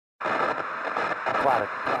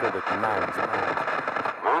Product for the mind.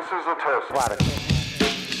 This is a test. Product.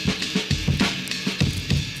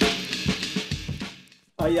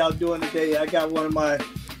 How y'all doing today? I got one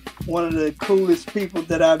of the coolest people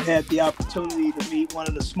that I've had the opportunity to meet, one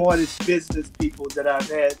of the smartest business people that I've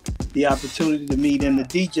had the opportunity to meet in the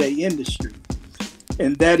DJ industry.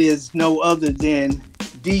 And that is no other than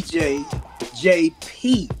DJ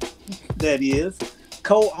JP, that is,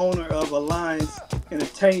 co-owner of Alliance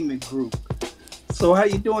Entertainment Group. So how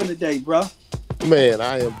you doing today, bro? Man,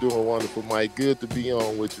 I am doing wonderful, Mike. Good to be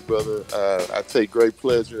on with you, brother. I take great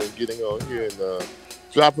pleasure in getting on here and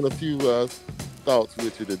dropping a few thoughts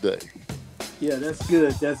with you today. Yeah, that's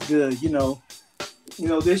good. That's good. You know,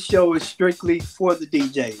 this show is strictly for the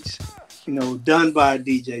DJs, done by a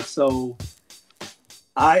DJ. So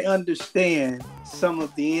I understand some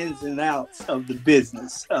of the ins and outs of the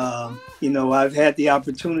business. I've had the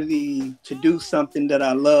opportunity to do something that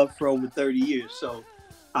I love for over 30 years. So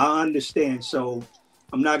I understand. So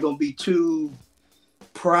I'm not going to be too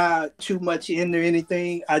much into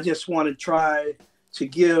anything. I just want to try to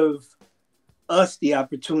give us the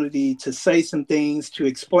opportunity to say some things, to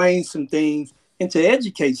explain some things, and to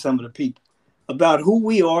educate some of the people about who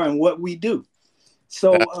we are and what we do.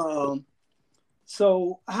 So,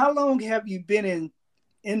 so how long have you been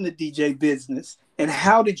in the DJ business, and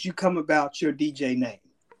how did you come about your DJ name?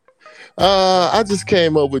 I just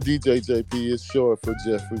came up with DJ JP. It's short for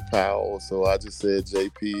Jeffrey Powell, so I just said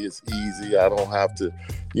JP. It's easy. I don't have to.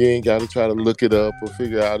 You ain't got to try to look it up or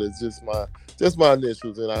figure out. It's just my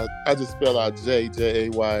initials, and I just spell out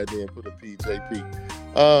J-A-Y, and then put a P, JP.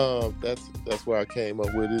 That's where I came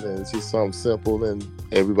up with it, and it's just something simple, and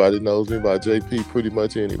everybody knows me by JP pretty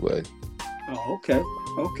much anyway. Oh,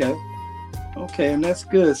 okay, and that's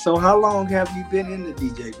good. So how long have you been in the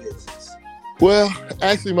DJ business? Well,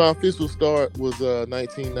 actually, my official start was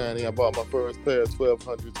 1990. I bought my first pair of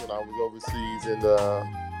 1200s when I was overseas in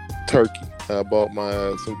Turkey. I bought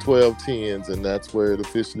some 1210s, and that's where it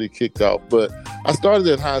officially kicked off. But I started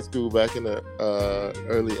in high school back in the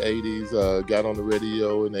early 80s, got on the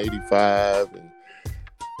radio in 85, and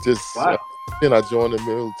just then I joined the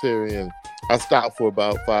military, and I stopped for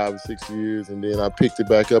about 5 or 6 years, and then I picked it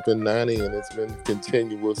back up in 90, and it's been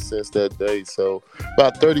continuous since that day. So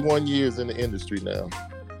about 31 years in the industry now.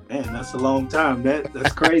 Man, that's a long time.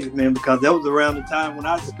 That's crazy, man, because that was around the time when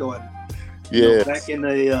I started. Yeah. Back in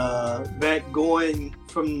back going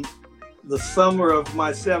from the summer of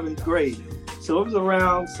my 7th grade. So it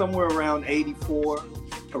was somewhere around 84,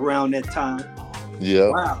 around that time. Yeah.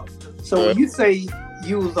 Wow. So when you say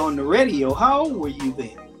you was on the radio, how old were you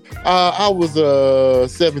then? I was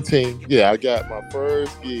 17. Yeah, I got my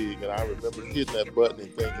first gig, and I remember hitting that button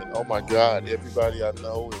and thinking, "Oh my God, everybody I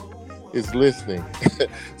know is listening."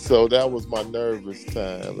 So that was my nervous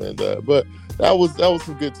time, and but that was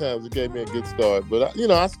some good times. It gave me a good start. But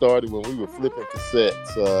I started when we were flipping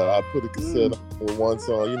cassettes. I put a cassette on with one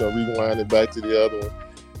song, rewind it back to the other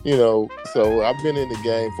one. So I've been in the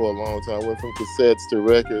game for a long time. I went from cassettes to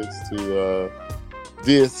records to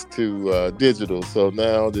disc to digital. So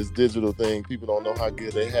now this digital thing, people don't know how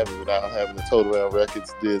good they have it without having to tote around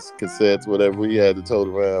records, discs, cassettes, whatever we had to tote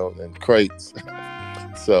around, and crates.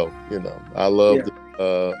 So I love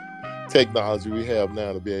the technology we have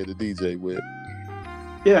now to be able to DJ with.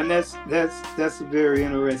 Yeah, and that's a very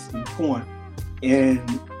interesting point. And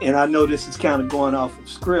I know this is kind of going off of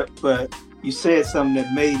script, but you said something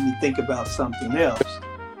that made me think about something else.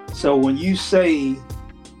 So when you say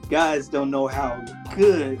guys don't know how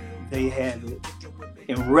good they had it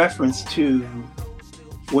in reference to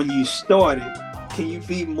when you started, can you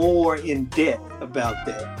be more in depth about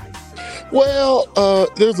that? Well,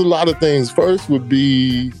 there's a lot of things. First would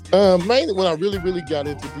be mainly when I really, really got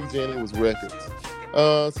into DJing, it was records.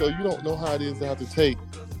 So you don't know how it is to have to take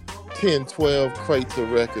 10, 12 crates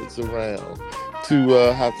of records around to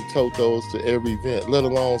have to tote those to every event, let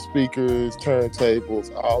alone speakers,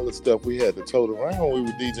 turntables, all the stuff we had to tote around when we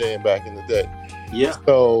were DJing back in the day. Yeah.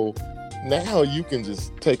 So now you can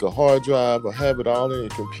just take a hard drive or have it all in your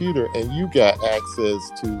computer, and you got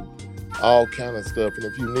access to all kind of stuff. And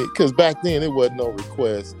if you need, because back then it wasn't no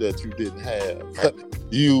request that you didn't have.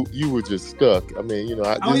 you were just stuck. I mean, is what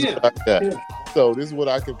I got. Yeah. So this is what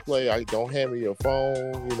I can play. I don't hand me your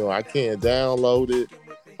phone. I can't download it.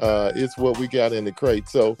 It's what we got in the crate.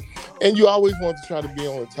 So And you always want to try to be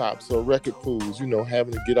on the top. So record pools,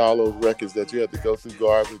 having to get all those records that you have to go through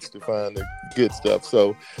garbage to find the good stuff.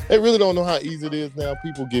 So they really don't know how easy it is now.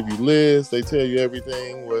 People give you lists. They tell you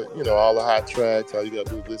everything, all the hot tracks, all you got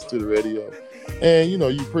to do is listen to the radio. And,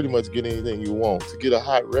 you pretty much get anything you want. To get a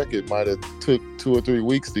hot record might have took 2 or 3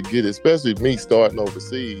 weeks to get it, especially me starting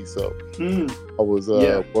overseas. So I was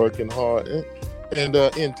working hard. And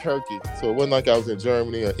in Turkey. So it wasn't like I was in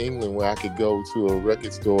Germany or England where I could go to a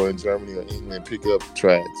record store in Germany or England and pick up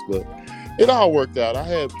tracks. But it all worked out. I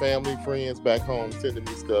had family, friends back home sending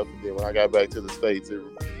me stuff. And then when I got back to the States,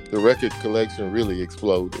 the record collection really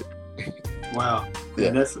exploded. Wow. Yeah,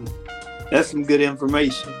 that's some good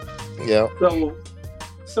information. Yeah.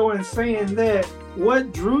 So in saying that,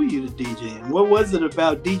 what drew you to DJing? What was it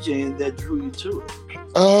about DJing that drew you to it?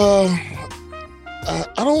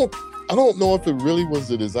 I don't know if it really was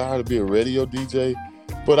the desire to be a radio DJ,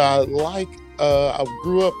 but I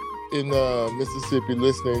grew up in Mississippi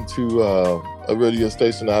listening to a radio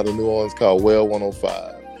station out of New Orleans called Well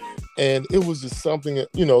 105. And it was just something,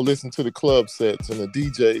 listening to the club sets and the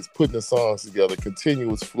DJs putting the songs together,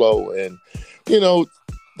 continuous flow. And,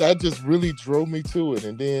 that just really drove me to it.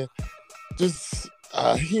 And then just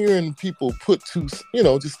hearing people put two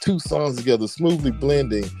songs together, smoothly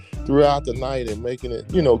blending throughout the night and making it,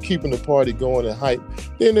 keeping the party going and hype.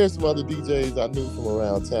 Then there's some other DJs I knew from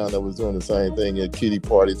around town that was doing the same thing at kiddie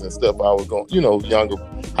parties and stuff. I was going, younger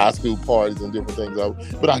high school parties and different things.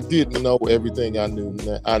 But I didn't know everything I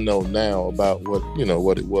know now about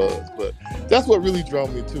what it was. But that's what really drew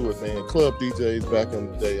me to it, man. Club DJs back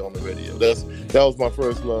in the day on the radio. That was my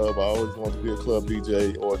first love. I always wanted to be a club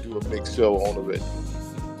DJ or do a mixed show on the radio.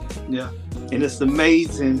 Yeah, and it's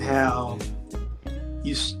amazing how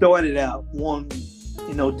you started out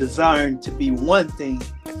desiring to be one thing,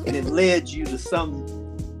 and it led you to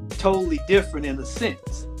something totally different in a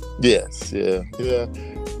sense. Yes, yeah.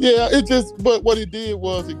 But what it did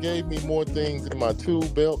was it gave me more things in my tool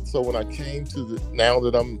belt. So when I came to now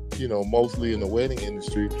that I'm, mostly in the wedding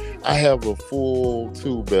industry, I have a full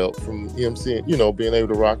tool belt from MCing, being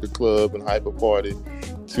able to rock a club and hype a party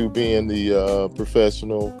to being the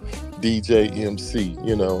professional DJ MC,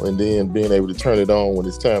 and then being able to turn it on when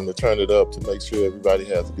it's time to turn it up to make sure everybody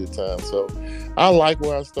has a good time. So I like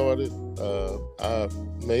where I started. I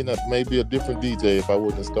may be a different DJ if I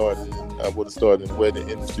wouldn't have started. I would have started in the wedding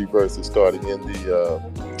industry versus starting in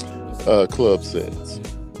the club sets.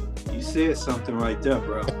 You said something right there,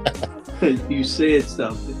 bro. You said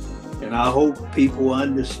something. And I hope people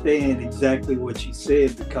understand exactly what you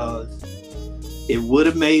said, because it would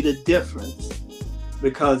have made a difference.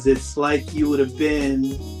 Because it's like you would have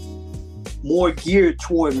been more geared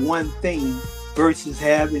toward one thing versus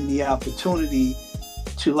having the opportunity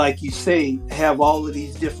to, like you say, have all of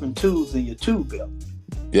these different tools in your tool belt.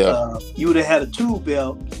 Yeah. You would have had a tool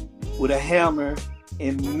belt with a hammer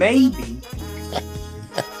and maybe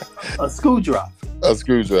a screwdriver. A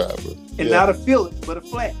screwdriver. And not a fillet, but a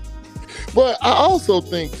flat. But I also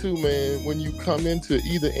think too, man, when you come into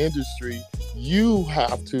either industry, you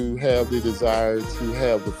have to have the desire to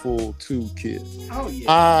have the full toolkit. Oh,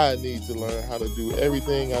 yeah. I need to learn how to do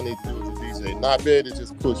everything I need to do as a DJ. Not be able to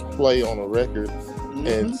just push play on a record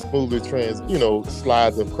and smoothly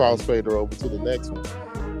slide the crossfader over to the next one.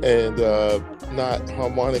 And not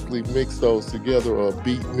harmonically mix those together, or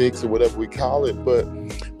beat mix or whatever we call it. But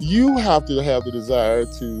you have to have the desire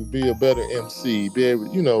to be a better MC, be able,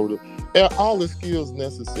 all the skills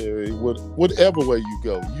necessary, whatever way you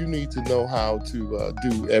go. You need to know how to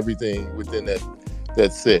do everything within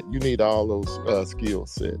that set. You need all those skill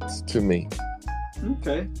sets, to me.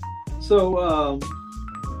 Okay. So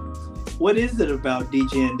what is it about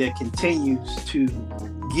DJing that continues to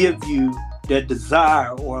give you that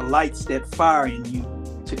desire or lights that fire in you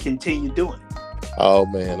to continue doing it? Oh,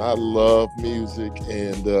 man, I love music,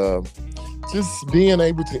 and just being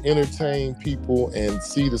able to entertain people and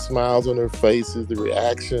see the smiles on their faces, the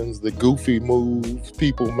reactions, the goofy moves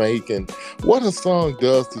people make, and what a song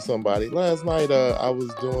does to somebody. Last night, I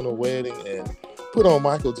was doing a wedding and put on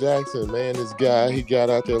Michael Jackson. Man, this guy, he got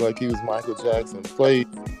out there like he was Michael Jackson, played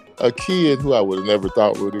a kid who I would have never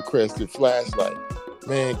thought would have crested Flashlight.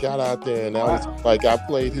 Man, got out there, and I was like, I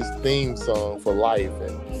played his theme song for life,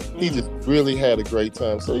 and he just really had a great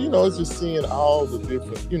time. So, it's just seeing all the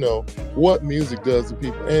different, what music does to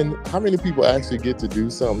people, and how many people actually get to do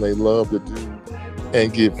something they love to do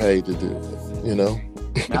and get paid to do it,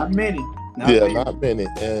 Not many. Not many.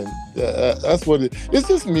 And that's what it's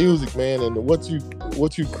just music, man, and what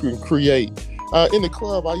you can create. In the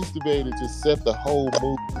club, I used to be able to just set the whole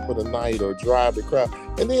mood for the night or drive the crowd.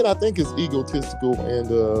 And then I think it's egotistical, and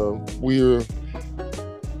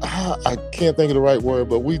I can't think of the right word,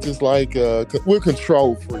 but we just like we're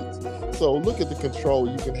control freaks. So look at the control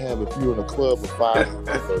you can have if you're in a club with 5,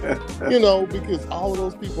 because all of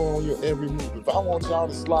those people are on your every move. If I want y'all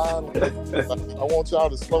to slide, I want y'all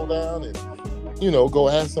to slow down and go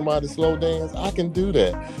ask somebody to slow dance, I can do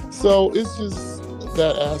that. So it's just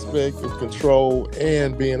that aspect of control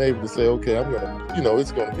and being able to say, okay, I'm gonna,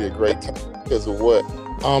 it's gonna be a great time because of what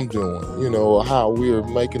I'm doing, or how we're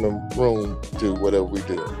making the room do whatever we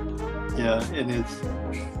do. Yeah,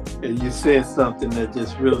 and you said something that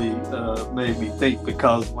just really made me think,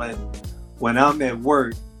 because when I'm at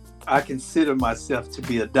work, I consider myself to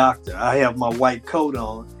be a doctor. I have my white coat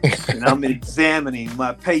on and I'm examining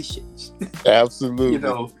my patients.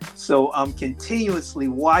 Absolutely. So I'm continuously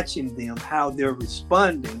watching them, how they're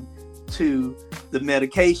responding to the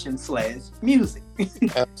medication / music.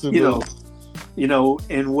 Absolutely.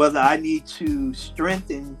 And whether I need to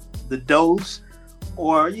strengthen the dose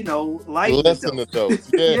or, lighten lessen the dose.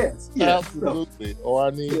 Yes, absolutely. Or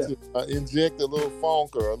I need to inject a little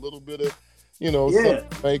funk or a little bit of, something to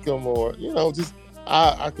make them, or, just,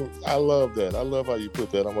 I love that. I love how you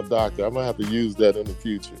put that. I'm a doctor. I'm going to have to use that in the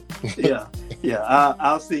future.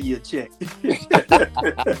 I'll send you a check.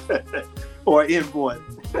 Or invoice.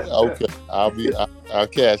 Okay. I'll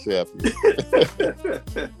cash app you.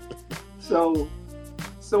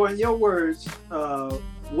 So in your words,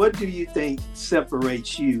 what do you think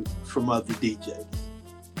separates you from other DJs?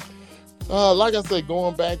 Like I said,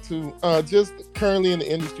 going back to just currently in the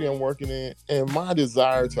industry I'm working in, and my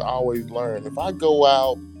desire to always learn. If I go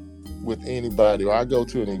out with anybody or I go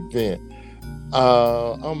to an event,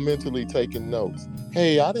 I'm mentally taking notes.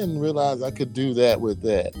 Hey, I didn't realize I could do that with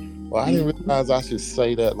that. Or I didn't realize I should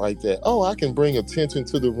say that like that. Oh, I can bring attention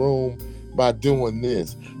to the room by doing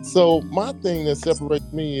this. So my thing that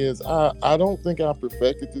separates me is I don't think I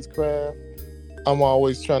perfected this craft. I'm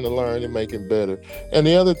always trying to learn and make it better. And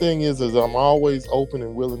the other thing is I'm always open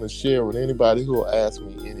and willing to share with anybody who will ask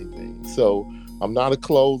me anything. So I'm not a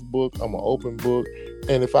closed book. I'm an open book.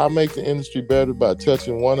 And if I make the industry better by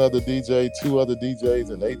touching one other DJ, 2 other DJs,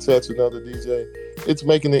 and they touch another DJ, it's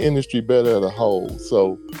making the industry better as a whole.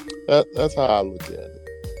 So that's how I look at it.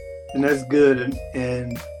 And that's good.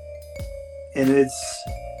 And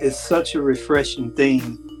it's such a refreshing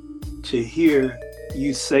thing to hear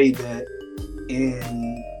you say that,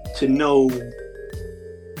 and to know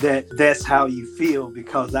that that's how you feel,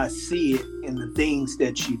 because I see it in the things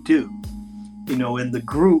that you do, in the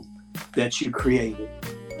group that you created,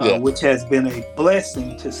 which has been a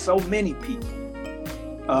blessing to so many people.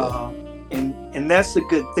 And that's a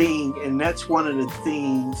good thing. And that's one of the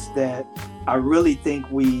things that I really think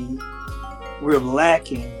we're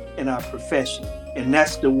lacking in our profession. And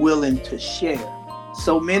that's the willing to share.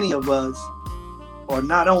 So many of us are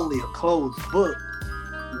not only a closed book,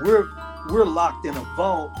 we're locked in a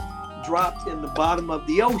vault, dropped in the bottom of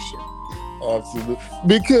the ocean. Absolutely.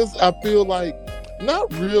 Because I feel like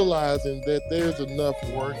not realizing that there's enough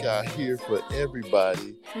work out here for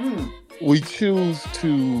everybody. We choose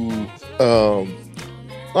to,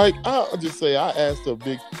 I'll just say, I asked a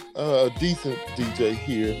decent DJ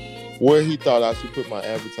here where he thought I should put my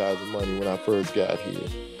advertising money when I first got here.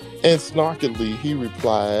 And snarkily, he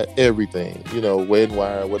replied, everything, Wedding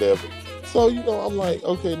Wire, whatever. So, I'm like,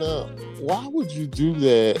 okay, now, why would you do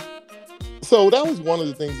that? So that was one of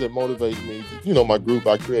the things that motivated me. My group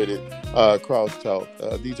I created, Crosstalk,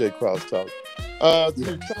 DJ Crosstalk,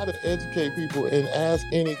 to try to educate people and ask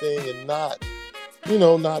anything and not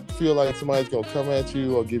feel like somebody's going to come at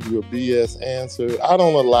you or give you a BS answer. I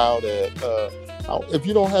don't allow that. If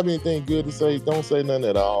you don't have anything good to say, don't say nothing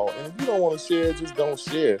at all. And if you don't want to share, just don't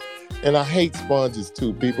share. And I hate sponges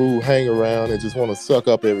too, people who hang around and just want to suck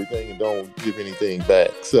up everything and don't give anything back.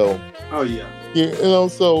 So, I'm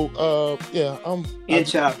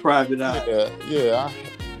inch out, private eye.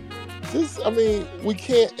 We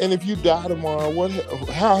can't. And if you die tomorrow,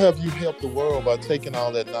 how have you helped the world by taking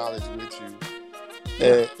all that knowledge with you?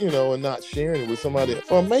 And not sharing it with somebody else,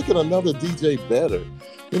 or making another DJ better.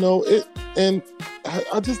 And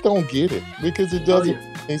I just don't get it, because it doesn't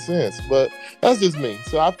make any sense. But that's just me.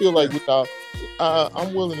 So I feel like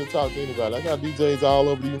I'm willing to talk to anybody. I got DJs all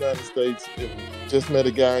over the United States, and just met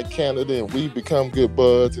a guy in Canada, and we've become good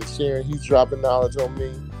buds and sharing. He's dropping knowledge on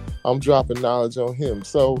me. I'm dropping knowledge on him.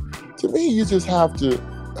 So to me, you just have to,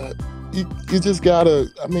 you just gotta,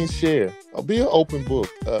 share. Be an open book.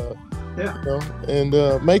 And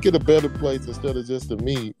make it a better place instead of just a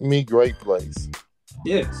me great place.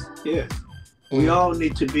 Yes. We all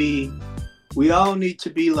need to be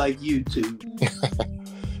like YouTube.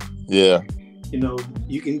 Yeah.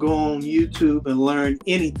 You can go on YouTube and learn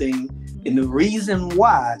anything. And the reason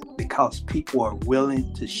why because people are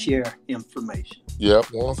willing to share information. Yep.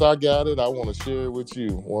 Once I got it, I want to share it with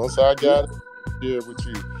you. Once I got it, share it with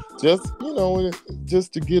you. Just,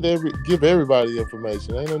 just to give everybody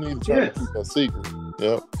information. Ain't no need to try to keep a secret.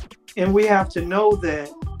 Yep. And we have to know that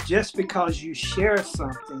just because you share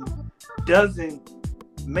something doesn't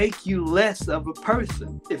make you less of a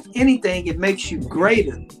person. If anything, it makes you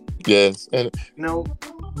greater. Yes. And you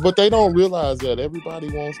but they don't realize that everybody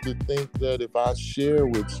wants to think that if I share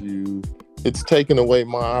with you, it's taking away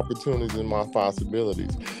my opportunities and my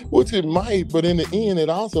possibilities, which it might, but in the end, it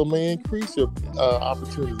also may increase your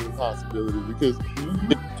opportunities and possibilities, because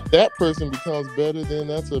if that person becomes better, then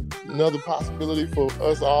that's another possibility for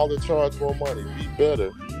us all to charge more money, be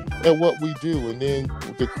better at what we do. And then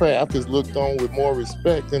the craft is looked on with more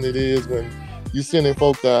respect than it is when you're sending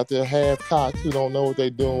folks out there half-cocked who don't know what they're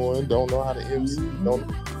doing, don't know how to MC,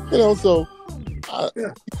 so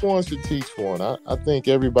each one should teach one. I think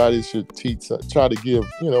everybody should try to give,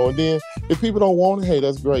 and then if people don't want to, hey,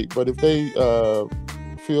 that's great. But if they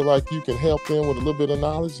feel like you can help them with a little bit of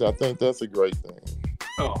knowledge, I think that's a great thing.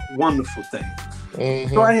 Oh, wonderful thing.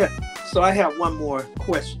 Mm-hmm. So I have one more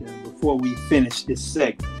question before we finish this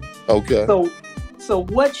segment. Okay. So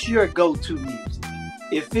what's your go-to music?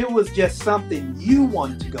 If it was just something you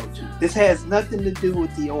wanted to go to, this has nothing to do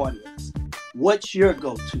with the audience. What's your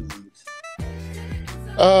go-to music?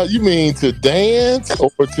 You mean to dance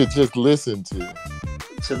or to just listen to?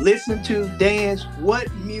 To listen to, dance,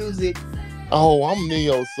 what music? Oh, I'm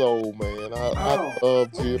neo soul, man. I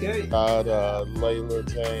love Jill okay. Scott, Layla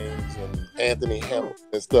James, and Anthony Hamilton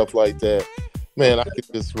and stuff like that. Man, I could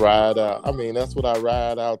just ride out. I mean, that's what I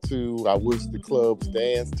ride out to. I wish the clubs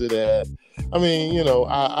danced to that. I mean,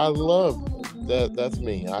 I love that. That's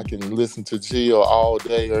me. I can listen to Jill all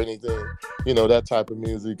day or anything. That type of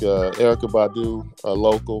music. Erykah Badu,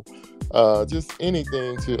 local. Just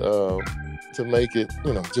anything to make it,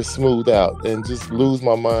 just smooth out and just lose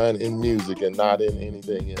my mind in music and not in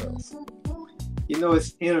anything else.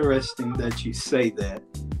 It's interesting that you say that,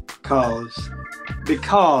 because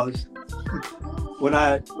when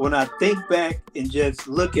I think back and just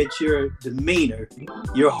look at your demeanor,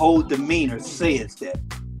 your whole demeanor says that.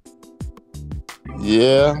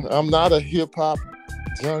 Yeah, I'm not a hip hop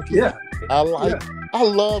junkie. Yeah. I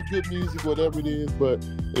love good music, whatever it is, but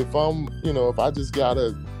if I'm, if I just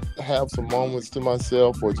gotta have some moments to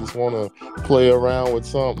myself or just want to play around with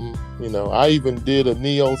something, I even did a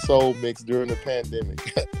neo soul mix during the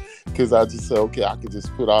pandemic because I just said, okay, I could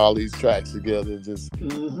just put all these tracks together and just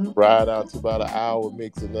ride out to about an hour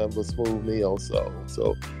mixing nothing but smooth neo soul.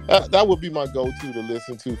 So that would be my go-to to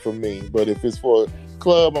listen to for me. But if it's for a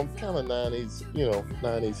club, I'm kind of 90s,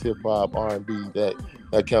 90s hip hop, R&B, that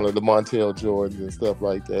kind of the Montel Jordans and stuff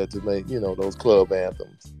like that to make, those club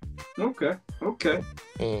anthems. Okay.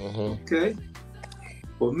 Mm-hmm. Okay.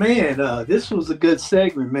 Well, man, this was a good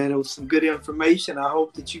segment, man. It was some good information. I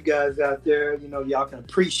hope that you guys out there, y'all can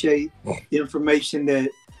appreciate the information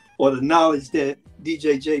or the knowledge that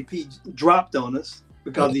DJ JP dropped on us,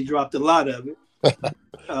 because he dropped a lot of it.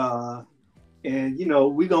 And,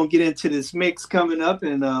 we're going to get into this mix coming up,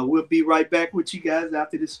 and we'll be right back with you guys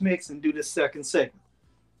after this mix and do the second segment.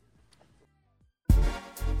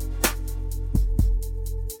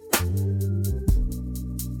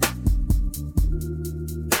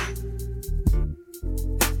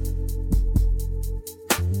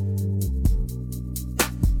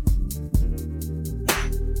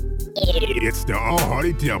 It's the All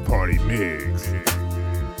Hardy Dell Party mix.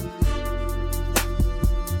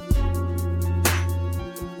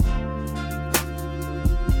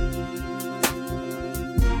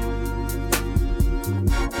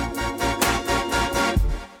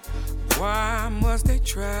 Why must they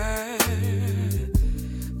try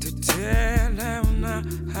to tear down our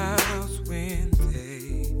house when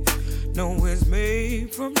they know it's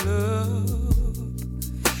made from love?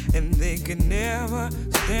 And they could never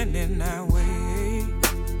stand in our way.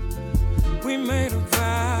 We made a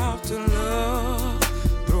vow to love,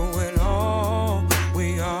 through it all,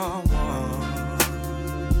 we all won.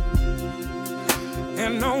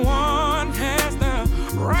 And no one has the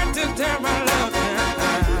right to tear my love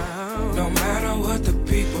down. No matter what the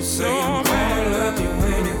people say, I'm gonna love you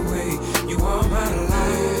anyway. You are my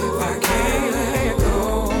life, I can't let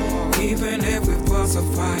go. Even if it was a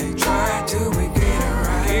fight, try to we get it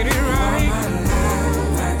right. Get it right. You are my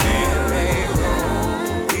life, I can't let go.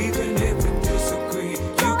 Even if we disagree,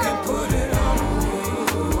 you can put it on me.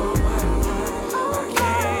 You are my life, I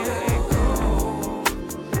can't let go.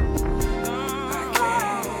 I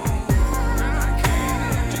can't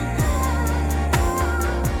let you go.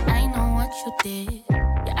 I know what you did.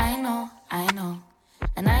 Yeah, I know.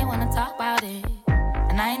 And I wanna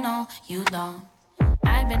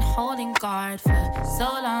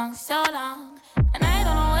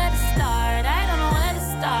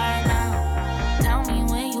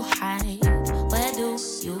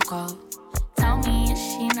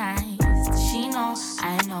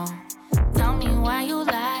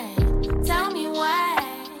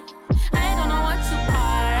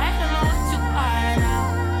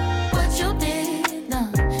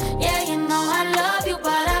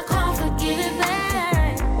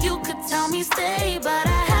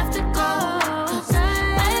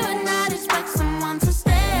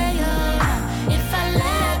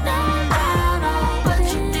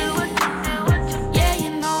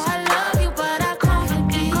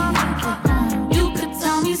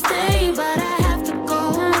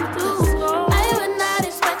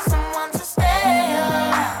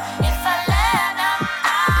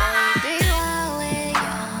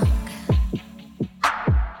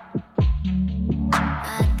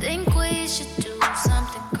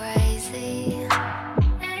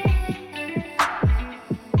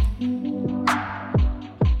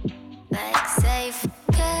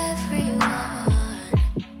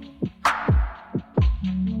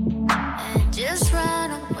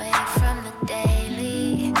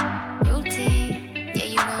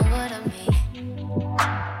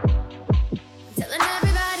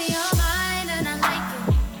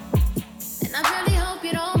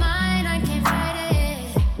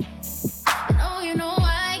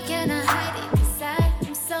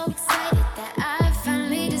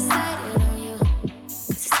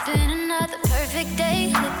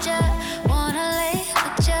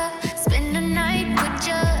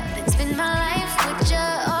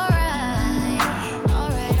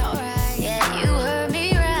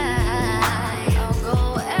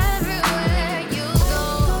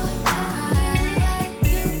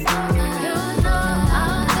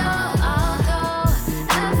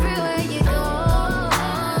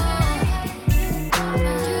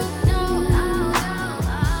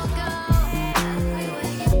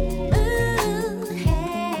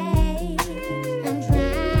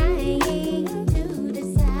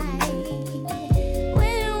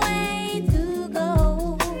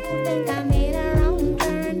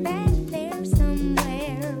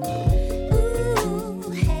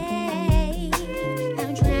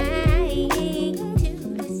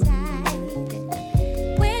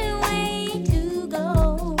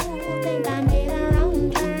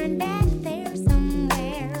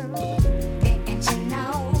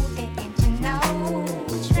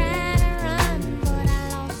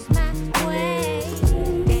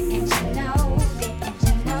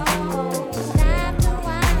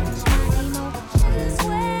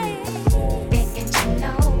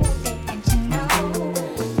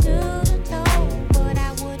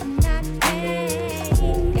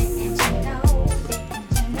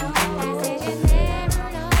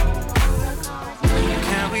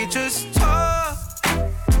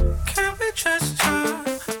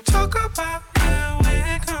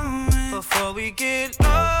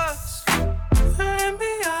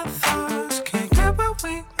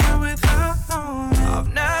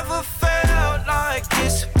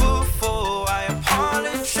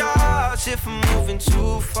if I'm moving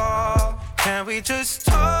too far. Can we just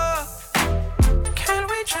talk? Can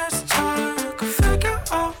we just talk? Figure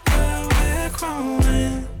out where we're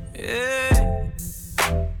growing. Yeah.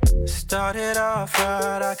 Started off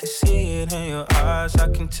right, I can see it in your eyes. I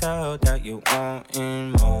can tell that you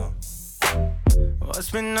wanting more. What's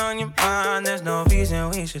been on your mind? There's no reason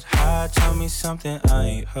we should hide. Tell me something I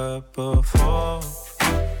ain't heard before.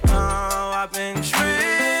 Oh, I've been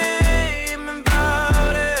dreaming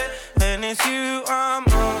about it, and it's you I'm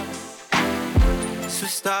on. So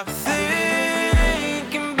stop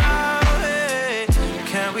thinking about it.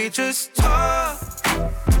 Can we just talk?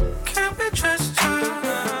 Can we just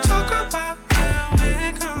talk? Talk about where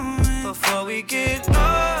we're going before we get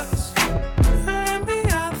lost. And be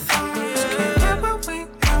our thoughts. Can't get what we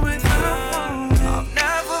want without one. I've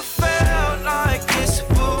never felt like this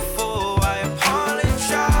before. I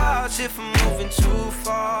apologize if I'm moving too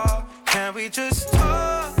far. Can we just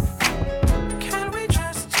talk? Can we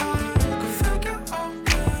just talk? Figure out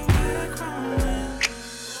where we're going.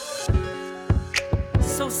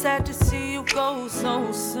 So sad to see you go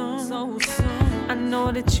so soon. I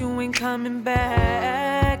know that you ain't coming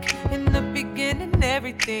back. In the beginning,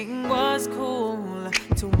 everything was cool.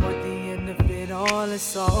 Toward the end of it all,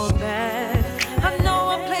 it's all bad. I know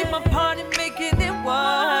I played my part in making it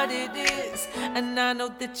what it is, and I know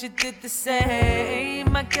that you did the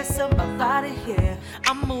same. I guess I'm out of here,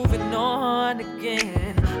 I'm moving on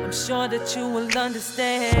again. I'm sure that you will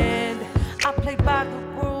understand. I play by the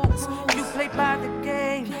rules, you play by the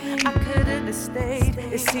game. I couldn't have stayed,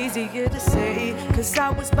 it's easier to say, cause I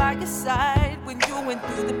was by your side when you went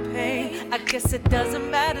through the pain. I guess it doesn't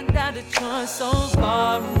matter now that you're so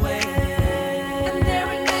far away. And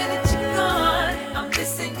every day that you're gone, I'm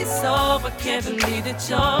missing you so. I can't believe that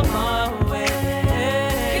you're far away.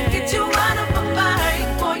 Can't get you out of my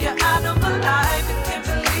mind, boy, you're out of my life. I can't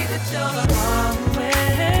believe that you're far away.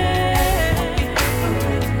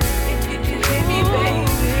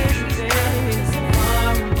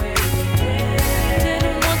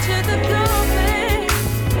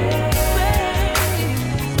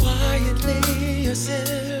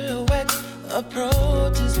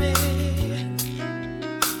 Approaches me,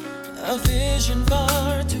 a vision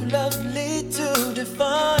far too lovely to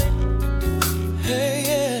define. Hey,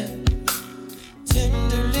 yeah.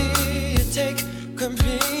 Tenderly you take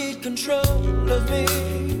complete control of me.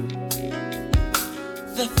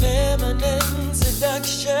 The feminine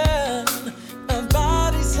seduction of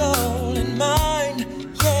body, soul, and mind.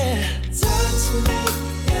 Yeah, touch me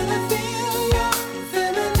and I feel your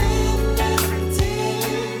femininity.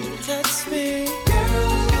 Touch me,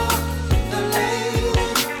 girl, you're the lady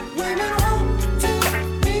women want to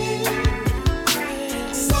be.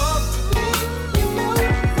 Softly you move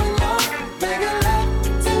when you're making love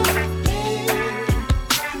to me.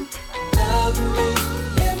 Love me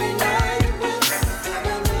every night with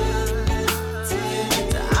femininity.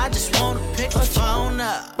 I just wanna pick the phone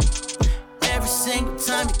up every single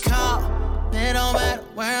time you call. It don't matter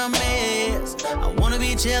where I'm at. I wanna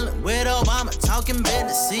be chillin' with Obama, talking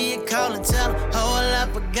business. See you call and tell him, hold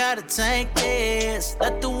up, I gotta take this.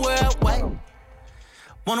 Let the world wait.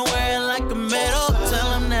 Wanna wear it like a medal.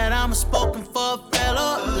 Tell him that I'm a spoken for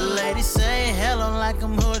fellow. The ladies say hello like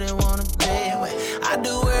I'm who they wanna be. Wait, I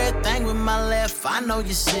do everything with my left, I know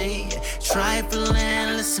you see it.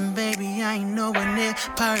 Trifling, listen baby, I ain't nowhere near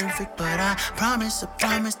perfect, but I promise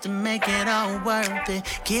to make it all worth it.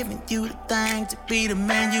 Giving you the thing to be the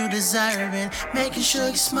man you deserve it. Making sure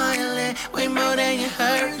you're smiling, way more than you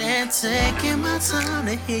hurting. Taking my time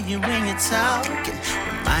to hear you when you're talking.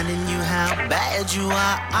 Reminding you how bad you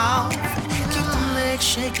are off. Keep them legs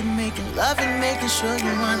shaking, making love and making sure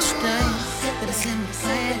you understand that it's in the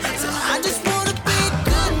plan. So I just wanna be a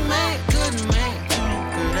good man, good.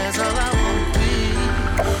 That's all I wanna be.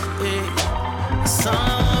 Yeah. That's all I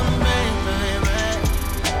wanna be, baby.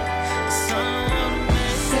 That's all I wanna be.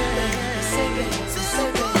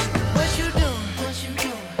 What you doing?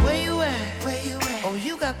 Where you at? Oh,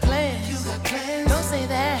 you got plans. Don't say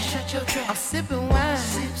that. Shut your trap. I'm sipping wine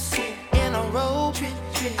in a robe.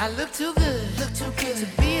 I look too good to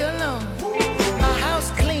be alone. My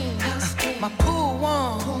house clean, my pool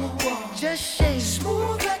warm. Just shake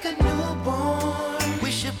smooth like a newborn.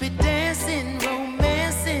 We should be dancing,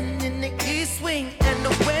 romancing in the east wing and the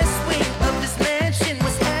west wing of this mansion.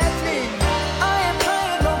 What's happening? I ain't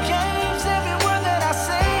playing no games. Every word that I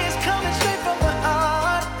say is coming straight from the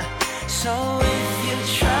heart. So if you're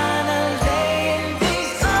trying to lay in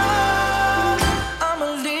these arms, I'ma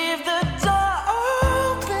leave the door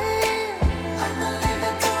open. I'ma leave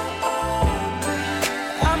the door open.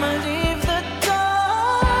 I'ma leave the door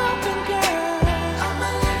open, girl. I'ma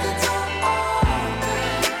leave the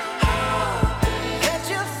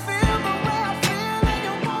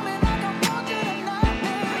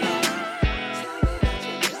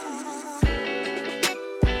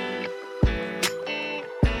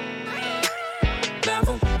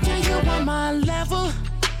level. Yeah, you on my level.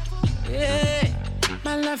 Yeah,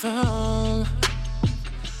 my level.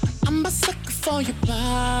 I'm a sucker for your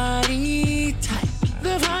body type.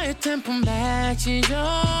 The higher tempo matches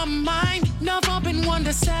your mind. Never been one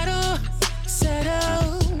to settle.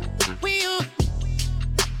 We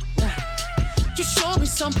you show me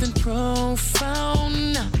something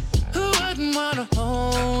profound. Who wouldn't wanna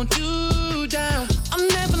hold you down? I'll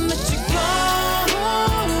never let you go.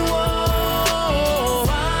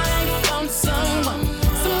 I found someone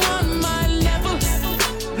my level.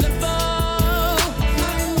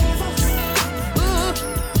 Ooh,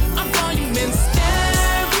 I found you in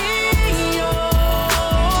stereo.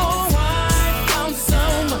 I found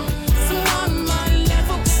someone my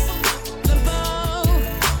level.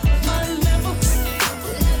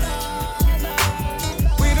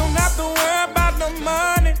 We don't have to worry about no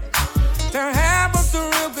money to have us a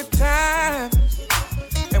real good time.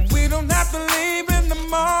 And we don't have to leave in the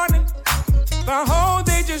morning. The whole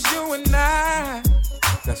day just you and I.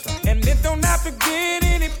 That's right. And it don't have to get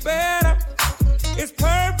any better. It's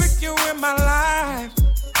perfect, you in my life.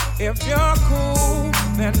 If you're cool,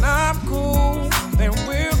 then I'm cool, then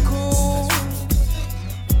we're cool.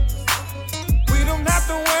 We don't have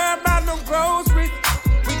to worry about no groceries.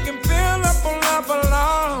 We can fill up on love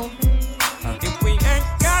alone. If we ain't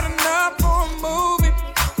got enough for a movie,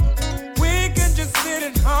 we can just sit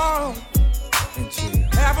at home and chill.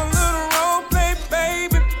 Have a little role play,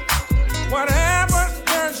 baby. Whatever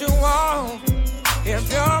turns you on.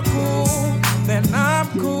 If you're cool, then I'm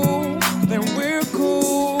cool, then we're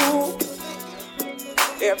cool.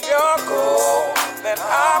 If you're cool, then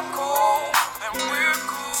I'm cool, then we're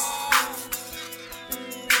cool.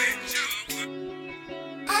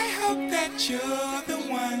 I hope that you're the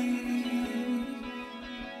one.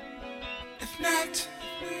 If not,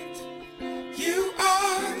 you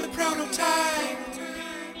are the prototype.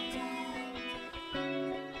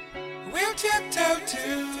 We'll tiptoe to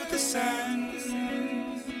the sun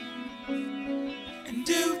and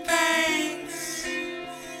do things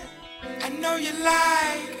I know you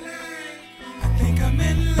like. I think I'm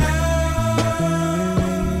in love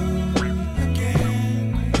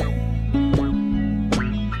again.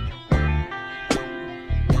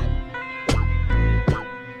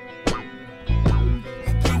 I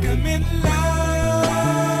think I'm in love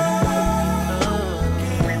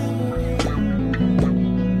again.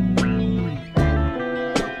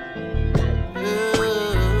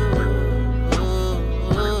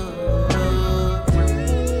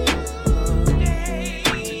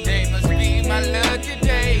 Today must be my lucky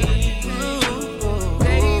day.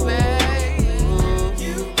 Baby,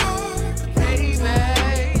 you are, baby,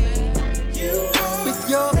 you are. With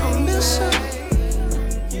your permission,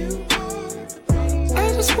 I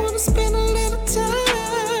just wanna spend a little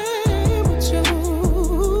time with you.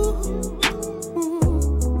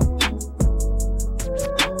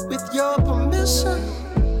 With your permission,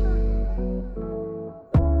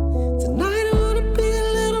 tonight I wanna be a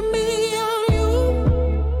little me on you.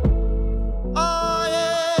 Oh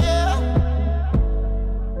yeah.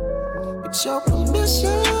 With your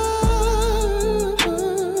permission,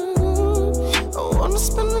 I wanna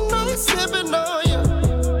spend the night sipping on you.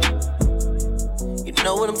 You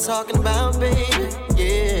know what I'm talking about, baby,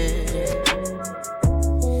 yeah.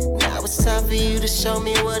 Now it's time for you to show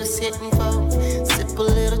me what it's hitting for. Sip a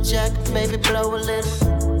little jack, maybe blow a little.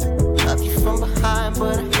 Love you from behind,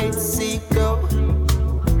 but I hate to see you go.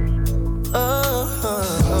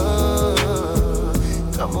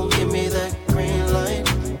 Come on, give me that green light.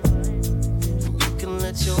 You can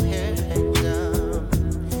let your hair hang down,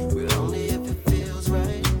 but only if it feels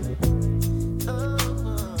right.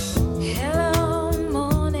 Hello,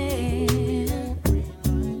 morning.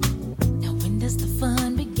 Now when does the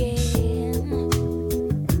fun begin?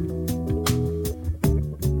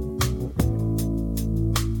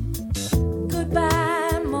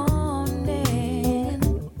 Goodbye, morning.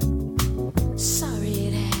 Sorry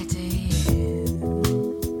it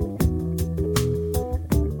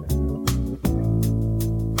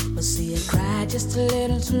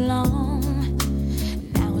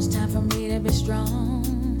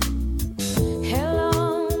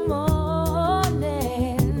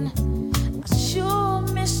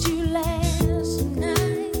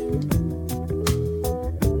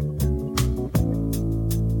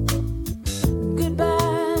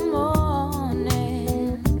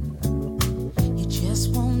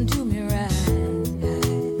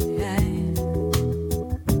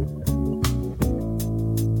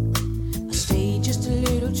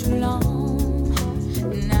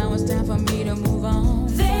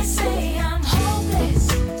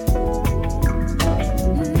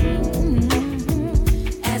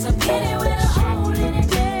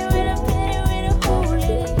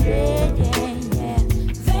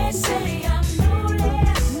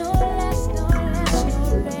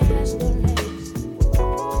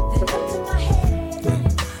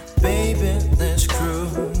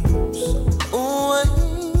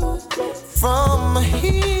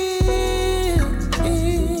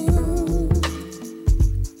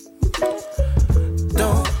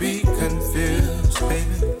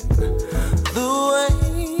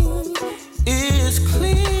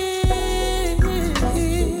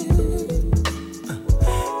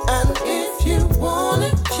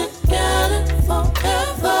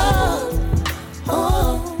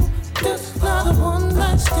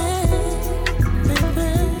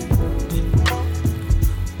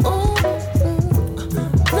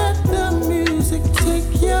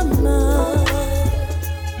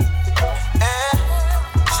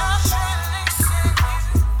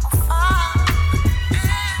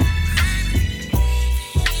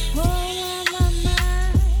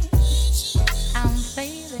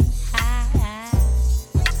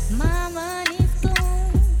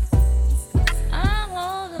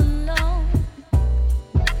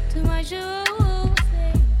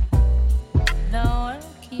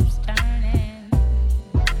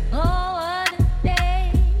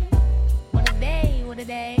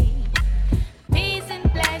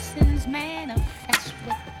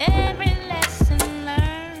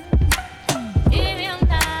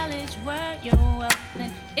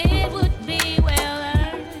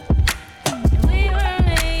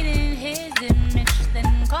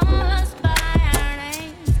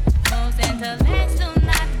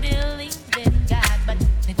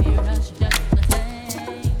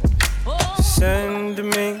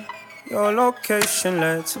location.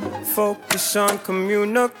 Let's focus on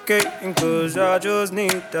communicating, 'cause I just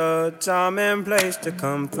need the time and place to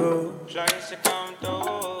come through.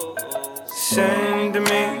 Send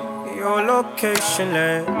me your location,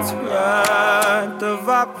 let's ride the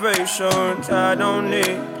vibrations. I don't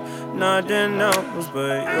need nothing else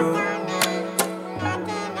but you.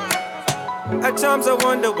 At times I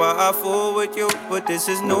wonder why I fool with you, but this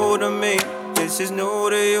is new to me. This is new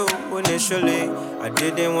to you. Initially, I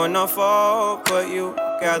didn't wanna fall, but you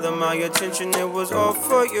gathered my attention, it was all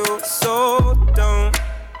for you. So don't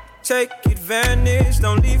take advantage,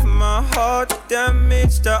 don't leave my heart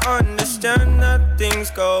damaged. I understand that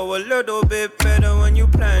things go a little bit better when you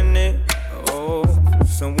plan it. Oh,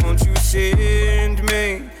 so won't you send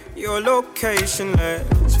me your location?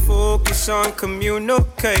 Let's focus on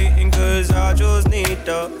communicating, 'cause I just need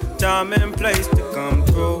the time and place to come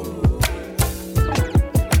through.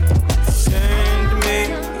 Send me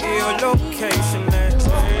your location, let's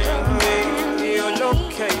send me your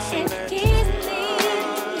location, let's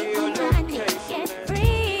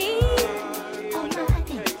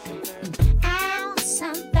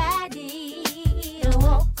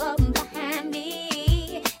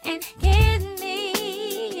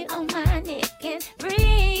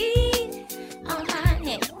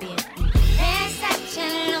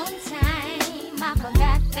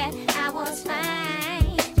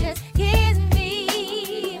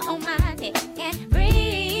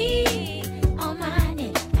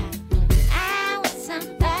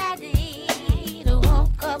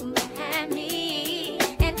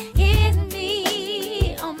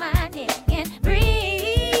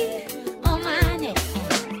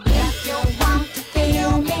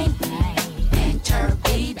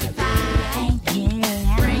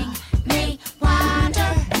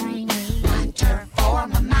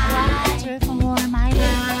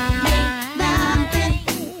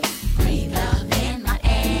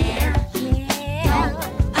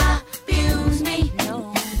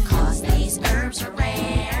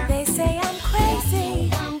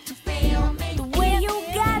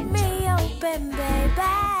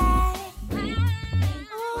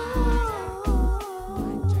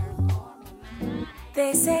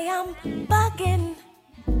They say I'm bugging,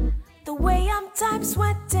 the way I'm time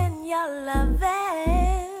sweating your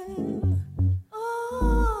loving.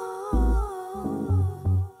 Ooh.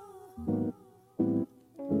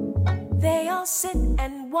 They all sit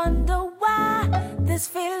and wonder why this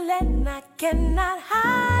feeling I cannot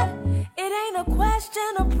hide. It ain't a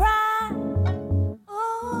question of pride.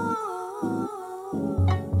 Ooh.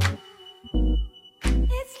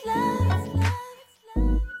 It's love.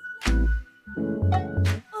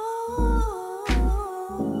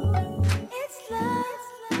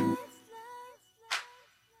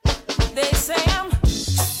 They say I'm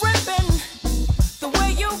tripping, the way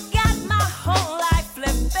you got my whole life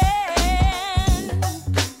flipping.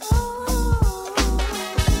 Ooh.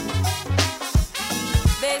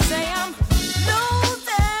 They say I'm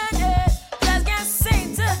losing it, just can't seem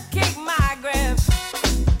to keep my grip,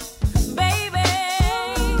 baby.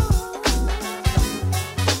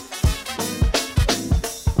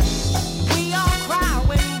 We all cry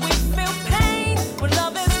when we feel pain, when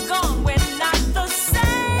love is gone, we're not the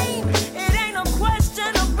same. It ain't a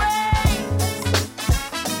question of race.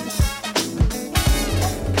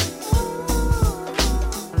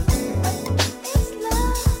 It's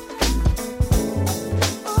love.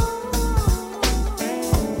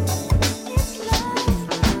 It's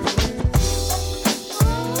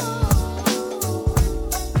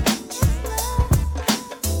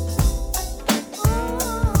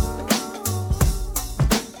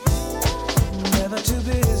Never too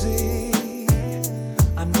busy.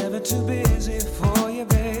 I'm never too busy for you,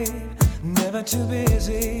 babe. Never too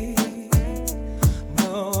busy.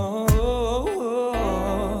 No.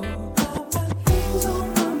 I've got things on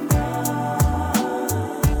my mind.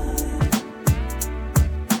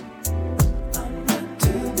 I'm not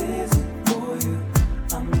too busy for you.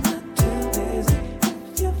 I'm not too busy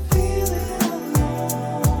if you feel it alone.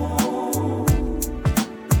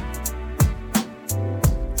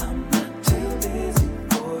 I'm not too busy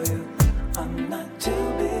for you. I'm not too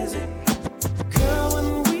busy. Girl, when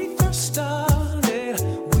we first started,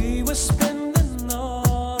 we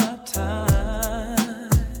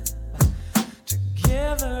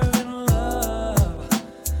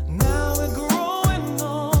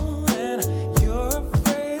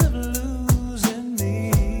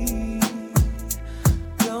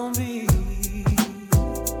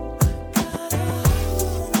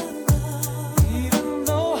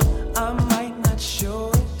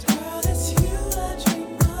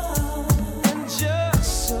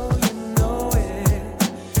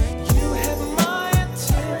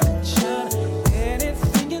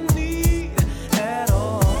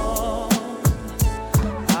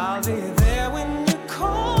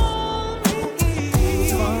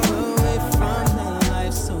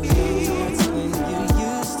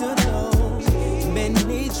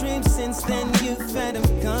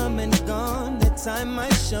my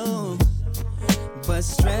show. But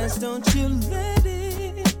stress, don't you let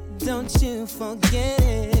it, don't you forget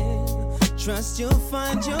it. Trust you'll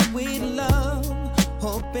find your way to love.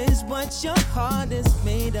 Hope is what your heart is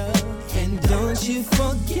made of. And don't you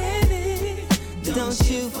forget it, don't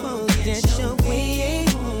you forget your way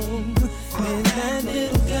home. And that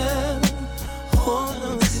little girl, hold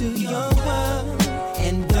on to your world.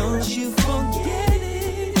 And don't you forget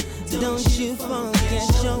it, don't you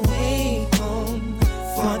forget your way home.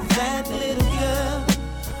 For that little girl,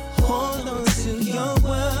 hold on to your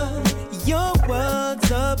world. Your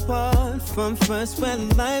world's apart from first where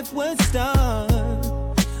life would start.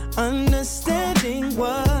 Understanding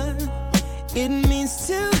what it means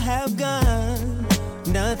to have God.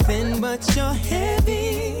 Nothing but your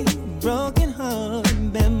heavy, broken heart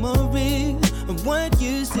memories of what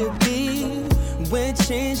used to be. With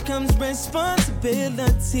change comes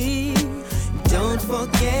responsibility. Don't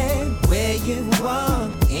forget where you are,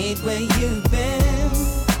 ain't where you've been.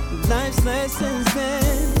 Life's lessons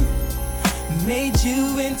then made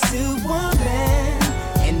you into a man.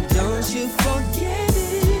 And don't you forget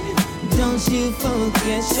it, don't you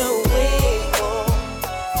forget your way home.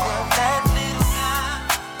 That little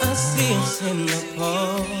girl, I see us in the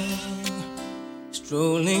park,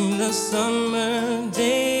 strolling the summer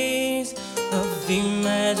days of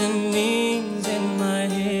imaginings in my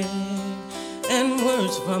head, and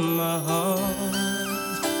words from my heart,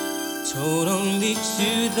 told only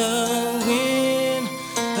to the wind,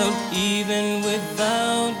 felt even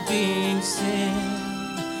without being said.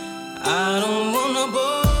 I don't wanna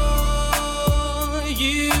bore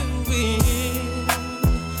you with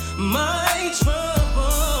my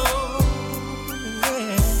trouble,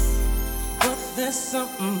 yeah. But there's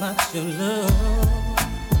something about your love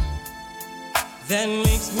that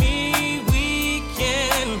makes me weak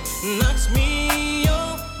and knocks me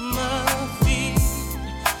off my feet.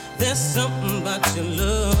 There's something about your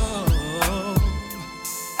love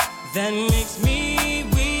that makes me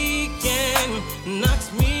weak and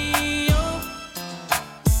knocks me off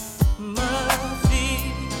my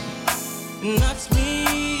feet, knocks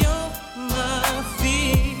me off my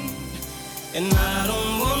feet. And I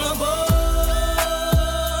don't wanna bore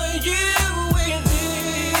you with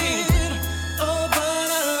it. Oh, but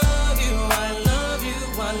I love you, I love you,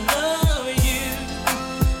 I love you.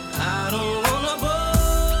 I don't wanna bore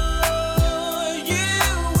you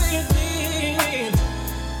with it.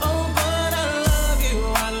 Oh, but I love you,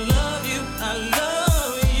 I love you, I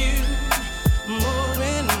love you more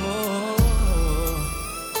and more.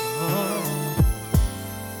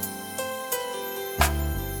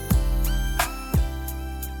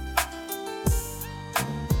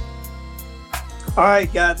 All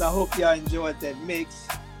right, guys, I hope y'all enjoyed that mix.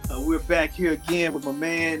 We're back here again with my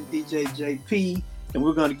man, DJ JP, and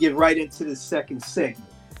we're going to get right into the second segment.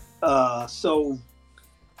 So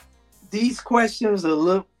these questions are a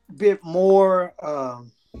little bit more,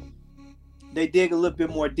 they dig a little bit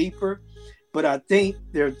more deeper, but I think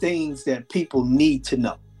there are things that people need to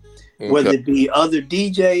know, whether it be other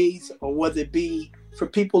DJs or whether it be for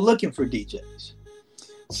people looking for DJs.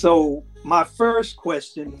 So my first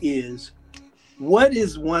question is, what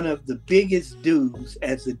is one of the biggest dues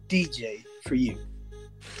as a DJ for you?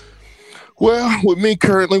 Well, with me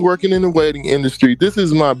currently working in the wedding industry, this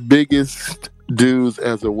is my biggest dues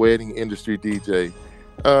as a wedding industry DJ.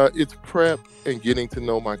 It's prep and getting to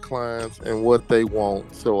know my clients and what they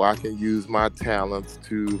want so I can use my talents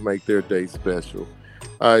to make their day special.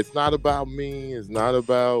 It's not about me. It's not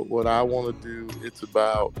about what I want to do. It's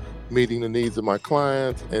about meeting the needs of my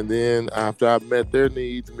clients, and then after I've met their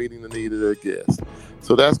needs, meeting the need of their guests.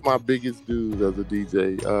 So that's my biggest dues as a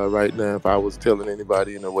DJ right now. If I was telling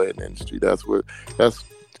anybody in the wedding industry, that's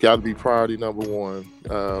got to be priority number one.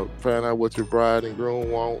 Find out what your bride and groom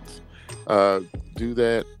wants, do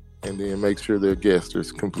that, and then make sure their guests are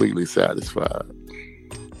completely satisfied.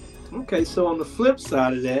 Okay, so on the flip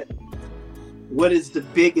side of that, what is the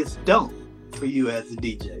biggest don't for you as a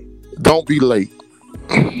DJ? Don't be late.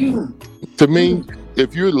 To me,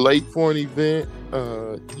 if you're late for an event,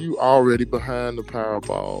 you already behind the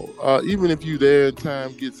Powerball. Even if you there in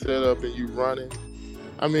time, get set up and you running,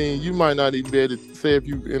 I mean, you might not even be able to, say if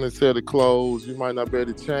you in a set of clothes, you might not be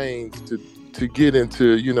able to change to get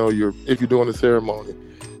into, if you're doing a ceremony,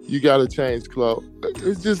 you got to change clothes.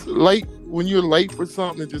 It's just late. When you're late for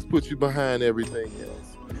something, it just puts you behind everything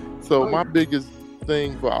else. So my biggest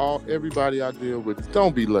thing for everybody I deal with is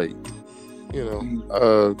don't be late.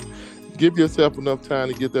 Give yourself enough time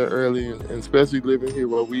to get there early, and especially living here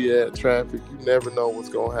where we at, traffic, you never know what's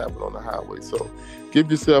going to happen on the highway. So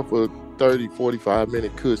give yourself a 30, 45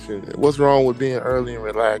 minute cushion. What's wrong with being early and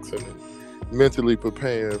relaxing and mentally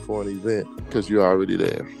preparing for an event because you're already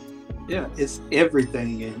there. Yeah, it's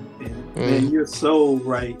everything, and man, you're so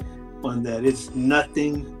right on that. It's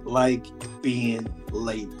nothing like being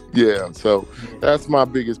late. Yeah, so that's my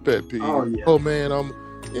biggest pet peeve. Oh, yeah. Oh man, I'm,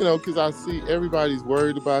 because I see everybody's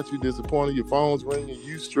worried about you, disappointed. Your phone's ringing,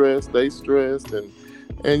 you stressed, they stressed,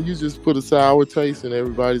 and you just put a sour taste in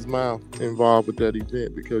everybody's mouth involved with that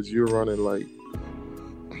event because you're running late.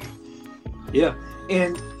 Yeah,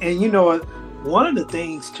 and one of the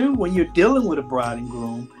things too, when you're dealing with a bride and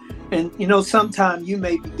groom, and sometimes you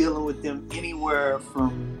may be dealing with them anywhere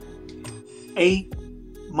from 8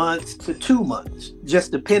 months to 2 months,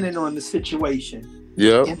 just depending on the situation.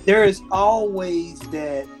 Yeah. And there is always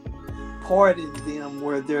that part in them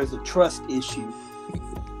where there's a trust issue.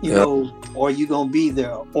 Are you gonna be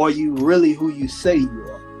there? Or are you really who you say you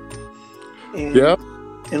are? And,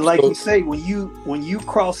 and like you say, when you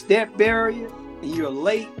cross that barrier and you're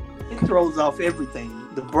late, it throws off everything.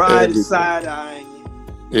 The bride is side eyeing you.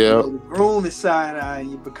 Yeah. The groom is side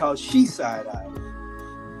eyeing you because she's side eyeing you.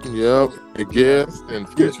 Yep, and guests and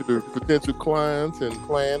future potential clients and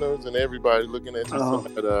planners and everybody looking at you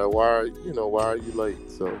side, why are you late?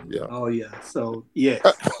 So yeah. Oh yeah. So yes,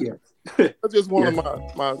 yes. That's just one of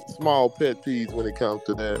my small pet peeves when it comes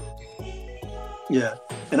to that. Yeah,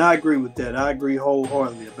 and I agree with that. I agree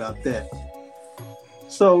wholeheartedly about that.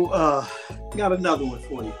 So got another one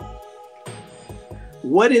for you.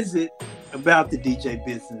 What is it about the DJ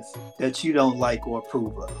business that you don't like or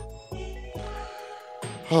approve of?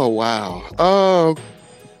 Oh, wow.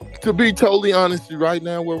 To be totally honest, right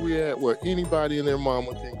now where we're at, where anybody and their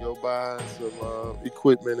mama can go buy some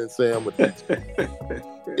equipment and say I'm a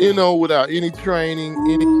DJ. Without any training,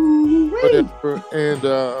 any whatever, and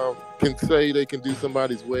can say they can do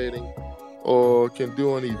somebody's wedding or can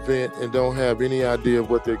do an event and don't have any idea of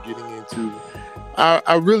what they're getting into.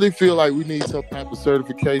 I really feel like we need some type of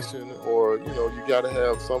certification, or you got to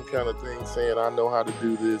have some kind of thing saying I know how to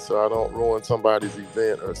do this, so I don't ruin somebody's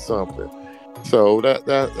event or something. So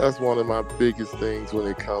that's one of my biggest things when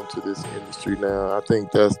it comes to this industry now. I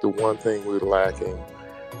think that's the one thing we're lacking.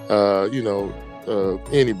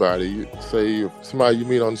 Anybody, say if somebody you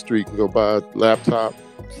meet on the street can go buy a laptop,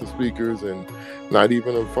 some speakers, and not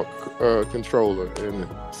even a controller, and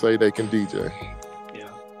say they can DJ.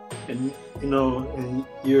 Yeah, and and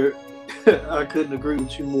you're, I couldn't agree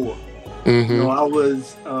with you more. Mm-hmm. I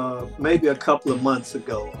was maybe a couple of months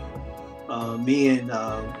ago, me and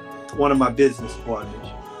one of my business partners,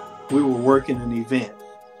 we were working an event,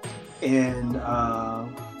 and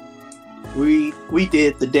we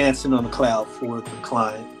did the dancing on the cloud for the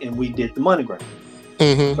client, and we did the monogram.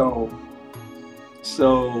 Mm-hmm.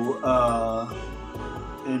 So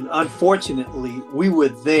and unfortunately, we were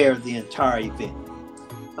there the entire event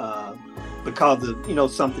because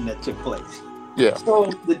of something that took place. Yeah. So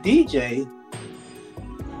the DJ,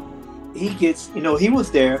 he gets, he was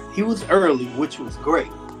there. He was early, which was great.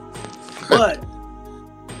 But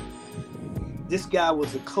this guy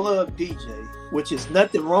was a club DJ, which is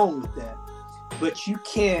nothing wrong with that. But you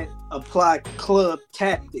can't apply club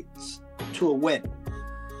tactics to a wedding.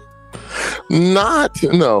 Not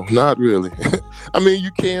really. I mean,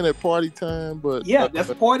 you can at party time, but yeah,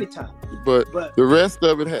 that's party time. But the rest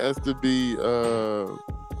of it has to be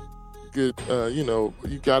good.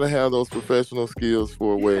 You got to have those professional skills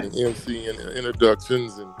for a wedding, MC and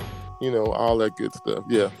introductions, and all that good stuff.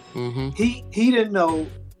 Yeah. Mm-hmm. He didn't know,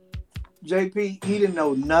 JP. He didn't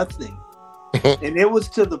know nothing, and it was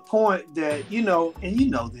to the point that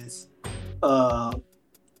and this.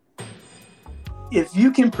 If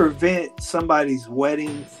you can prevent somebody's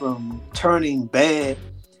wedding from turning bad,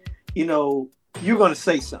 you're going to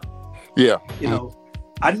say something. Yeah.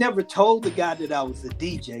 I never told the guy that I was a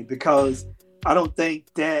DJ because I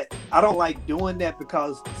don't like doing that,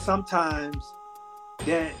 because sometimes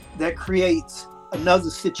that creates another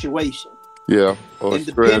situation. Yeah. And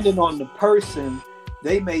depending on the person,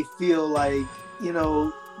 they may feel like,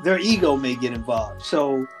 their ego may get involved.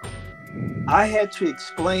 So I had to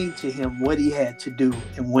explain to him what he had to do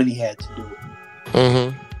and when he had to do it.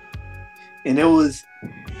 Mm-hmm.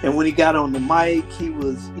 And when he got on the mic, he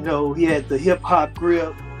was, he had the hip hop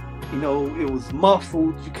grip. It was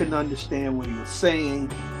muffled. You couldn't understand what he was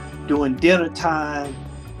saying. During dinner time,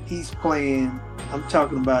 he's playing. I'm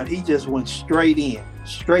talking about, he just went straight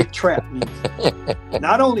trap music.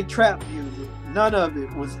 Not only trap music, none of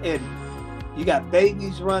it was Eddie. You got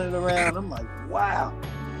babies running around. I'm like, wow.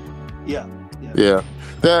 Yeah.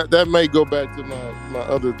 That may go back to my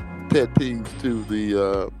other pet peeves too.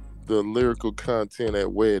 The the lyrical content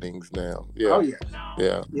at weddings now. Yeah. Oh yeah.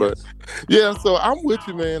 Yeah. Yes. But yeah, so I'm with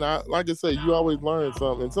you, man. Like I say, you always learn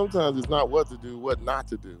something. And sometimes it's not what to do, what not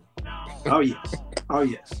to do. Oh yes. Oh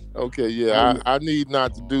yes. Okay, yeah, I need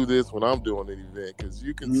not to do this when I'm doing an event because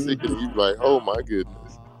you can see it and you're like, oh my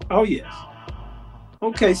goodness. Oh yes.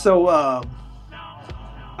 Okay, so I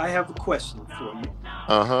have a question for you.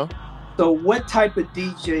 Uh-huh. So what type of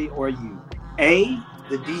DJ are you? A,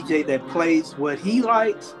 the DJ that plays what he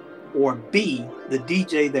likes, or B, the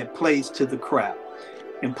DJ that plays to the crowd?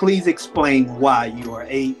 And please explain why you are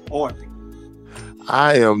A or B.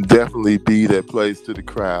 I am definitely B that plays to the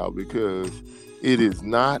crowd because it is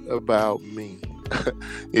not about me.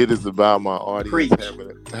 It is about my audience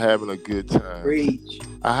having a good time. Preach.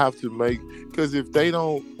 I have to because if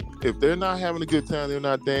they're not having a good time, they're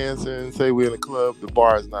not dancing, say we're in a club, the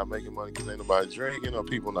bar is not making money because ain't nobody drinking or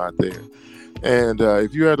people not there. And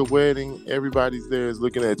if you're at a wedding, everybody's there is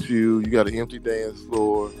looking at you. You got an empty dance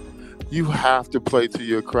floor. You have to play to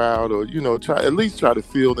your crowd, or at least try to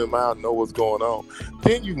feel them out, know what's going on.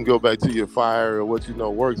 Then you can go back to your fire or what you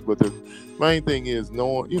know works. But the main thing is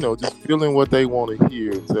knowing, just feeling what they want to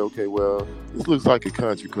hear and say, okay, well, this looks like a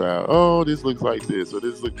country crowd. Oh, this looks like this, or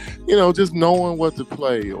this look, just knowing what to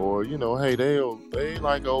play, or hey, they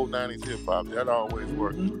like old 90s hip hop. That always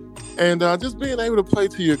works. And just being able to play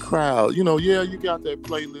to your crowd. You got that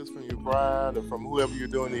playlist from your bride or from whoever you're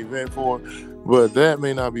doing the event for, but that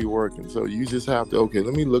may not be working. So you just have to, okay,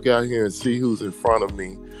 let me look out here and see who's in front of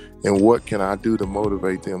me and what can I do to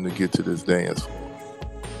motivate them to get to this dance floor.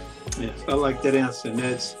 Yes, I like that answer. And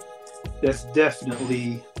that's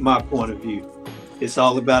definitely my point of view. It's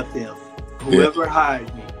all about them. Whoever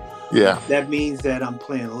hired me. Yeah. That means that I'm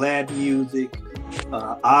playing Latin music,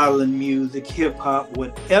 island music, hip hop,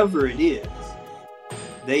 whatever it is.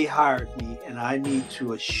 They hired me, and I need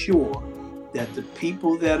to assure that the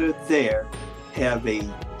people that are there have a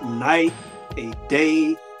night, a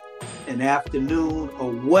day, an afternoon,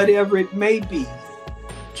 or whatever it may be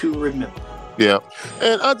to remember. Yeah.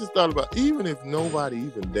 And I just thought about, even if nobody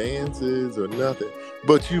even dances or nothing,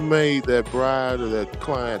 but you made that bride or that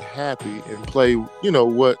client happy and play,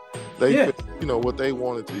 what they, what they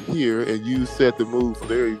wanted to hear, and you set the mood for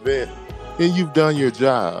their event, then you've done your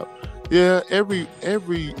job. Yeah, every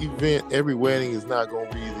event, every wedding is not going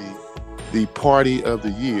to be the party of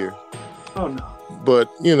the year. Oh no. But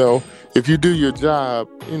if you do your job,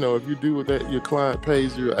 if you do what your client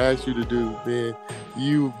pays you or asks you to do, then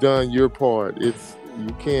you've done your part. You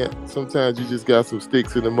can't. Sometimes you just got some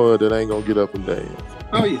sticks in the mud that ain't gonna get up and dance.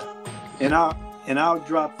 Oh yeah, and I'll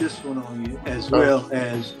drop this one on you as well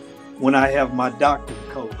as when I have my doctor's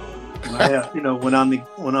coat on. When I have,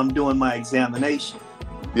 when I'm doing my examination.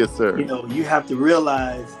 Yes, sir. You have to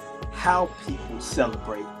realize how people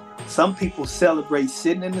celebrate. Some people celebrate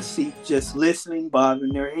sitting in the seat, just listening,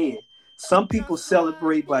 bobbing their head. Some people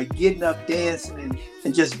celebrate by getting up, dancing,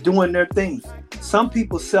 and just doing their thing. Some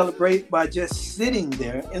people celebrate by just sitting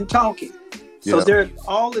there and talking. So there are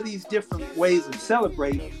all of these different ways of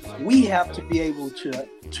celebrating. We have to be able to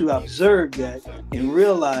observe that and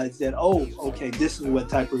realize that, okay, this is what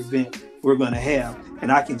type of event we're going to have.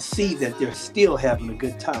 And I can see that they're still having a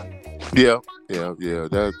good time. Yeah.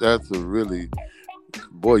 That's a really...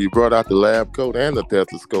 Boy, you brought out the lab coat and the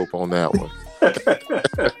stethoscope on that one.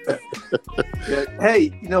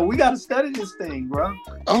 Hey, we got to study this thing, bro.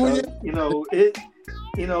 Oh yeah.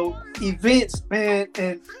 Events, man,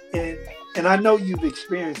 and I know you've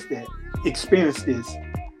experienced this.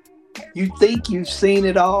 You think you've seen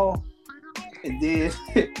it all, and then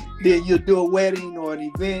you'll do a wedding or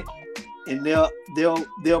an event, and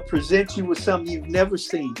they'll present you with something you've never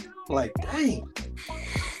seen. Like, dang.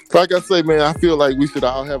 Like I say, man, I feel like we should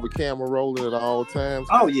all have a camera rolling at all times.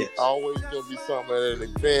 Oh, yes. Always going to be something at an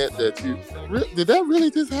event that did that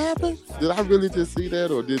really just happen? Did I really just see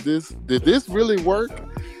that? Or did this really work?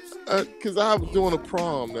 Because I was doing a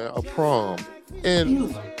prom.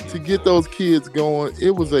 And to get those kids going,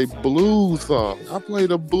 it was a blues song. I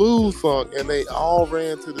played a blues song, and they all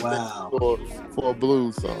ran to the dance floor for a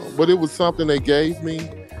blues song. But it was something they gave me.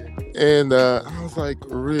 And I was like,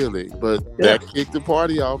 really? But that kicked the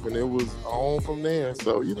party off, and it was on from there.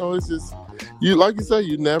 So, it's just, like you say,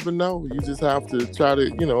 you never know. You just have to try to,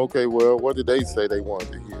 okay, well, what did they say they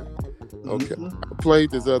wanted to hear? Okay, I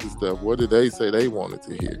played this other stuff. What did they say they wanted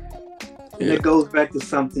to hear? And it goes back to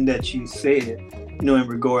something that you said, in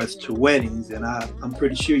regards to weddings. And I'm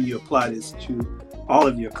pretty sure you apply this to all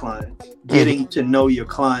of your clients, getting to know your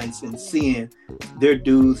clients and seeing their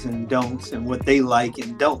do's and don'ts and what they like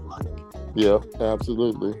and don't like. Yeah,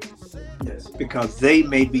 absolutely. Yes, because they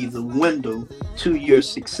may be the window to your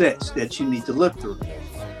success that you need to look through.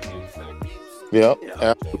 Yep, Yeah.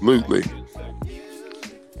 absolutely.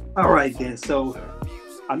 All right then. So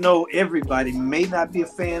I know everybody may not be a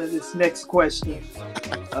fan of this next question,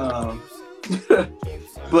 um,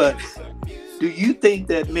 but do you think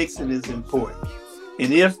that mixing is important?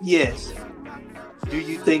 And if yes, do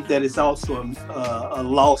you think that it's also a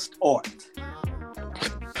lost art?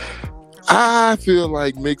 I feel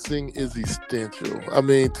like mixing is essential. I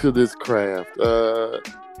mean, to this craft.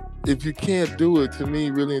 If you can't do it, to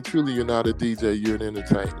me, really and truly, you're not a DJ. You're an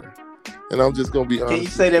entertainer. And I'm just gonna be honest. Can you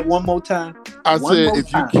say that one more time? I One said, more if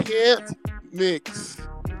time. you can't mix,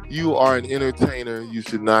 you are an entertainer. You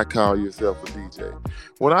should not call yourself a DJ.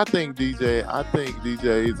 When I think DJ, I think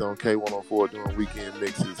DJs on K104 doing weekend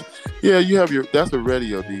mixes. Yeah, you have that's a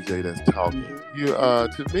radio DJ that's talking. You,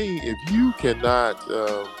 to me, if you cannot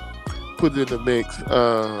put it in the mix,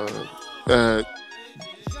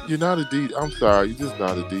 you're not a DJ. I'm sorry, you're just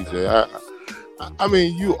not a DJ. I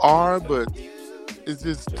mean, you are, but it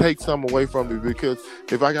just takes some away from me, because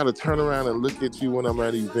if I got to turn around and look at you when I'm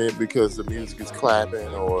at an event because the music is clapping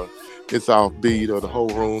or it's off beat or the whole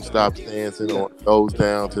room stops dancing or it goes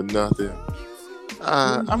down to nothing.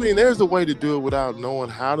 I mean, there's a way to do it without knowing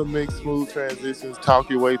how to make smooth transitions, talk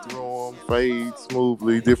your way through them, fade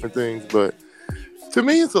smoothly, different things. But to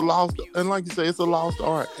me, it's a lost, and like you say, it's a lost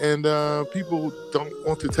art, and people don't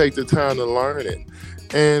want to take the time to learn it.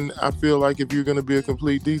 And I feel like if you're going to be a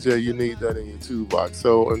complete DJ, you need that in your toolbox.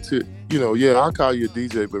 So until, I'll call you a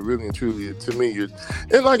DJ, but really and truly, to me,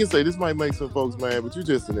 and like I say, this might make some folks mad, but you're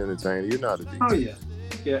just an entertainer. You're not a DJ. Oh yeah,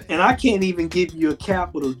 yeah. And I can't even give you a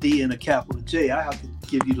capital D and a capital J. I have to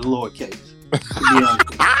give you the lowercase. To be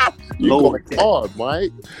honest. You're going Lowercase. hard,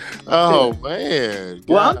 Mike. Oh man.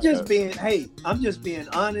 Well, I'm God. just being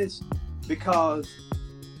honest, because,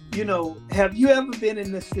 have you ever been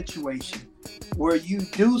in this situation where you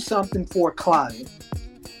do something for a client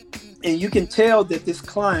and you can tell that this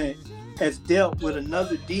client has dealt with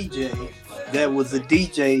another DJ that was a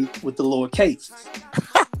DJ with the lowercase?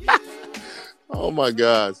 Oh my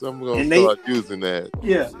gosh, I'm going And to start using that.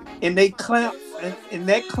 Yeah. And they clamp, and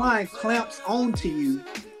that client clamps onto you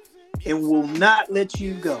and will not let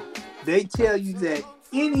you go. They tell you that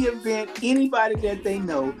any event, anybody that they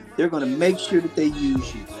know, they're going to make sure that they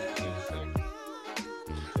use you.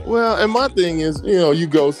 Well, and my thing is, you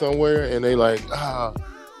go somewhere and they like,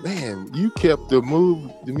 man, you kept the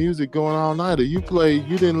music going all night, or you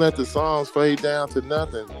didn't let the songs fade down to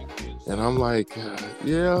nothing. And I'm like,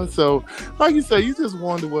 yeah. So, like you say, you just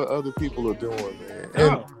wonder what other people are doing,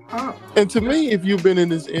 man. And to me, if you've been in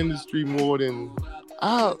this industry more than,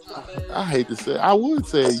 I hate to say, I would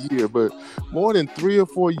say a year, but more than 3 or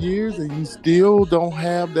 4 years, and you still don't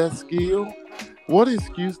have that skill, what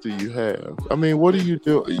excuse do you have? I mean, what do you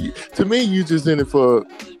do? To me, you just in it for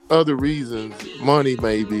other reasons, money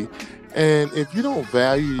maybe. And if you don't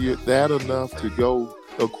value that enough to go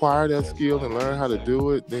acquire that skill and learn how to do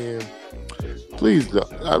it, then please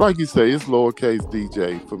don't. Like you say, it's lowercase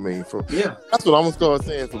DJ for me. That's what I'm gonna start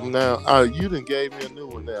saying from now. You done gave me a new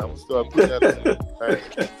one now. I'm gonna start putting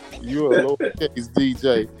that in. You're a lowercase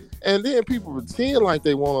DJ. And then people pretend like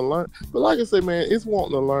they want to learn. But like I say, man, it's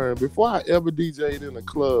wanting to learn. Before I ever DJ'd in a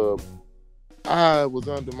club, I was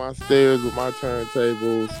under my stairs with my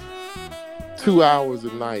turntables 2 hours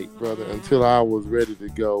a night, brother, until I was ready to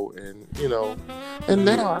go. And, and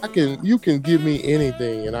now you can give me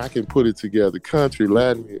anything and I can put it together. Country,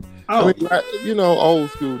 Latin,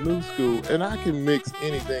 old school, new school, and I can mix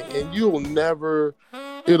anything. And it'll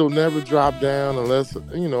never drop down unless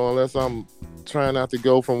I'm trying not to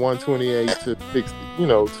go from 128 to 60,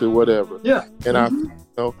 to whatever. Yeah. And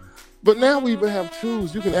but now we even have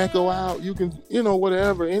tools. You can echo out, you can,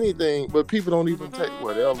 whatever, anything, but people don't even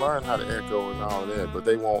they'll learn how to echo and all that, but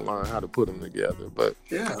they won't learn how to put them together. But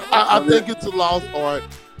yeah, I think it's a lost art,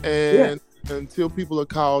 and until people are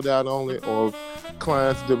called out on it or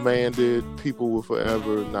clients demand it, people will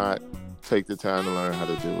forever not take the time to learn how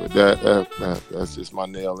to do it. That's just my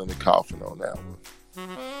nail in the coffin on that one.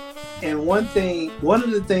 And one of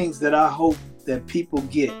the things that I hope that people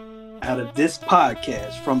get out of this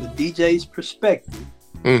podcast from a DJ's perspective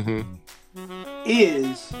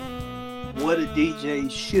is what a DJ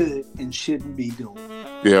should and shouldn't be doing.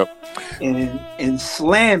 Yep. And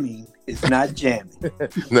slamming is not jamming.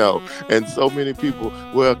 No. And so many people,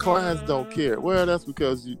 clients don't care. Well, that's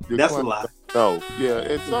because that's a lie. No. Yeah.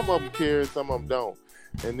 And some of them care and some of them don't.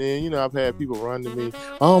 And then, I've had people run to me,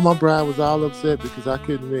 oh, my bride was all upset because I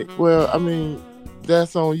couldn't mix. Well, I mean,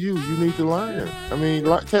 that's on you. You need to learn. I mean,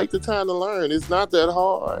 take the time to learn. It's not that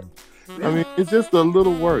hard. Yeah. I mean, it's just a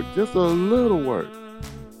little work.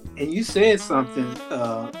 And you said something,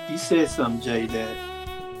 Jay, that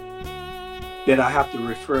that I have to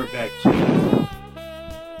refer back to.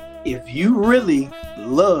 If you really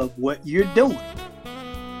love what you're doing,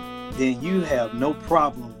 then you have no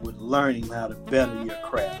problem with learning how to better your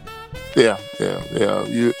craft. Yeah.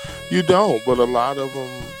 You don't, but a lot of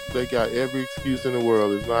them, they got every excuse in the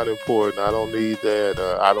world. It's not important. I don't need that.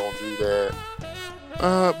 I don't do that.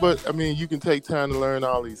 But I mean, you can take time to learn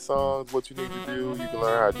all these songs. What you need to do, you can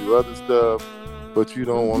learn how to do other stuff, but you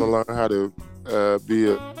don't want to learn how to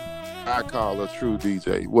be I call a true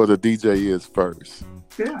DJ. What a DJ is first.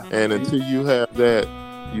 Yeah. And until you have that,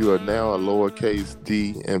 you are now a lowercase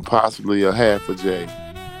d and possibly a half a J.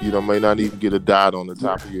 You may not even get a dot on the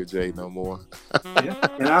top of your J no more. Yeah,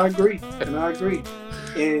 and I agree.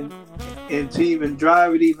 And to even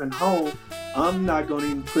drive it even home, I'm not going to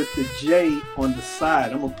even put the J on the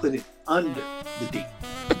side. I'm going to put it under the D.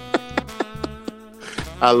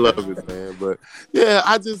 I love it, man. But yeah,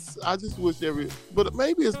 I just wish but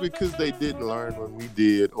maybe it's because they didn't learn when we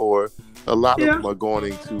did, or a lot of them are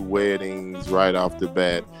going into weddings right off the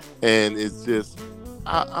bat, and it's just,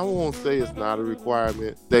 I won't say it's not a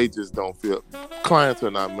requirement. They just don't feel, clients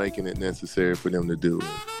are not making it necessary for them to do it.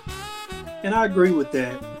 And I agree with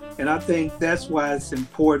that. And I think that's why it's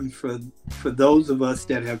important for those of us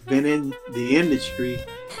that have been in the industry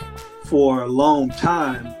for a long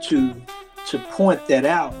time to point that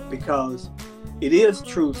out, because it is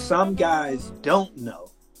true. Some guys don't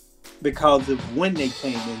know because of when they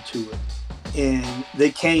came into it, and they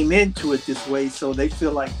came into it this way, so they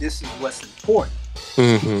feel like this is what's important.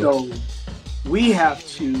 Mm-hmm. So we have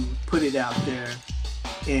to put it out there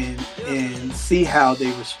and see how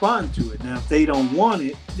they respond to it. Now, if they don't want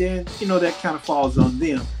it, then that kind of falls on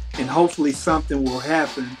them, and hopefully something will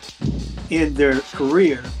happen in their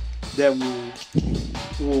career that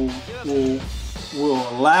will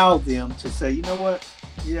allow them to say, you know what?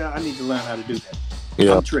 Yeah, I need to learn how to do that.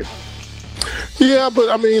 Yeah. I'm tricky. Yeah, but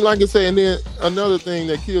I mean, like I say, and then another thing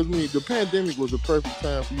that kills me, the pandemic was a perfect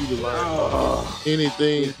time for you to learn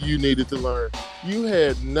anything you needed to learn. You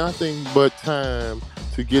had nothing but time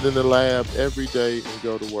to get in the lab every day and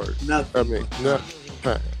go to work. Nothing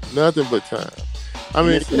but time. I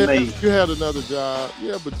mean, you had another job,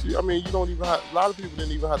 but you don't even have, a lot of people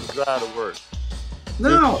didn't even have to drive to work.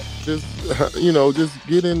 No. Just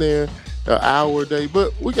get in there an hour a day.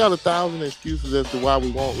 But we got 1,000 excuses as to why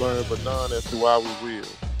we won't learn, but none as to why we will.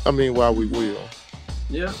 Why we will.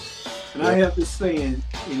 Yeah. And I have this saying,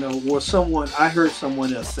 I heard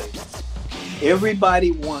someone else say this.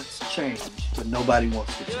 Everybody wants change, but nobody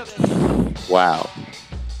wants to change. Wow.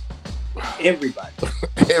 Everybody.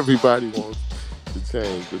 Everybody wants to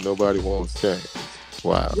change, but nobody wants change.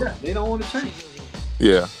 Wow. Yeah, they don't want to change.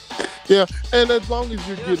 Yeah. Yeah, and as long as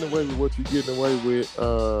you're getting away with what you're getting away with,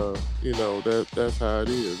 that's how it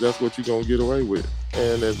is. That's what you're going to get away with.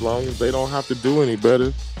 And as long as they don't have to do any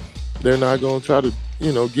better, they're not going to try to,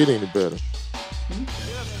 get any better.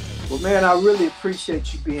 Well, man, I really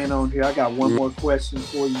appreciate you being on here. I got one more question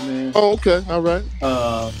for you, man. Oh, okay. All right.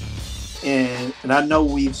 And I know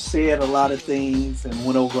we've said a lot of things and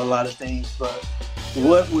went over a lot of things, but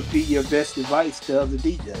what would be your best advice to other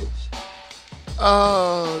DJs?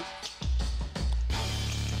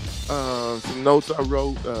 Some notes I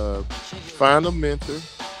wrote, find a mentor,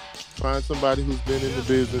 find somebody who's been in the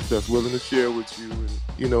business that's willing to share with you and,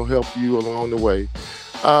 help you along the way.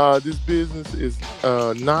 This business is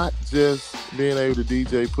not just being able to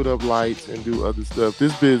DJ, put up lights and do other stuff.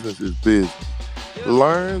 This business is business.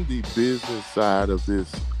 Learn the business side of this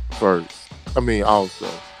first. Also,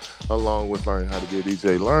 along with learning how to be a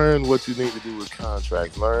DJ. Learn what you need to do with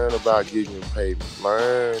contracts. Learn about getting your payments.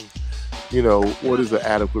 Learn, what is the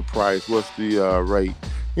adequate price? What's the rate?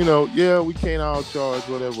 We can't all charge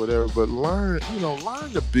whatever, but learn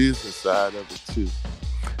the business side of it too.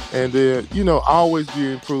 And then, always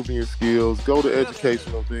be improving your skills. Go to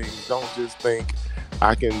educational things. Don't just think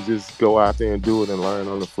I can just go out there and do it and learn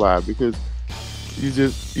on the fly, because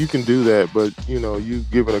you can do that, but you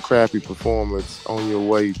giving a crappy performance on your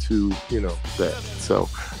way to that. So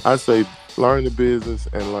I say learn the business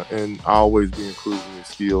and always be improving your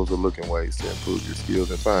skills or looking ways to improve your skills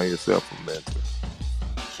and find yourself a mentor.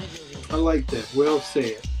 I like that. Well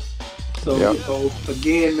said. So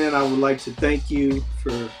again, man, I would like to thank you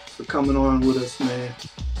for coming on with us, man.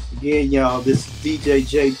 Again, y'all, this is DJ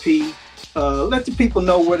JP. Let the people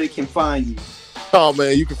know where they can find you. Oh,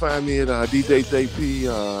 man, you can find me at DJ JP,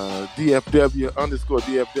 DFW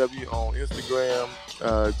 _DFW on Instagram,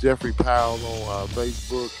 Jeffrey Powell on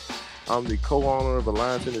Facebook. I'm the co-owner of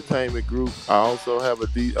Alliance Entertainment Group. I also have a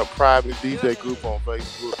private DJ group on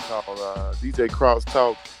Facebook called DJ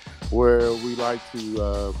Crosstalk, where we like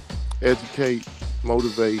to educate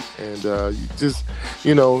motivate, and you just,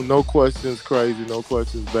 no questions crazy, no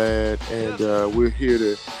questions bad, and we're here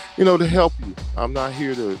to, to help you. I'm not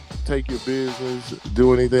here to take your business,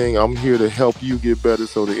 do anything. I'm here to help you get better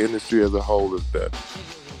so the industry as a whole is better.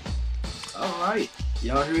 All right.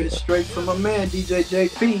 Y'all heard it straight from my man, DJ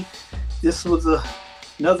JP. This was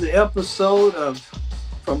another episode of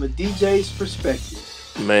From a DJ's Perspective.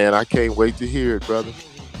 Man, I can't wait to hear it, brother.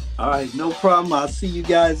 All right, no problem. I'll see you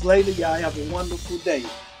guys later. Y'all have a wonderful day.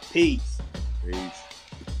 Peace. Peace.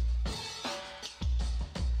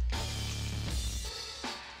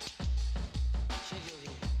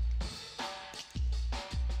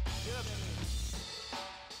 Get up in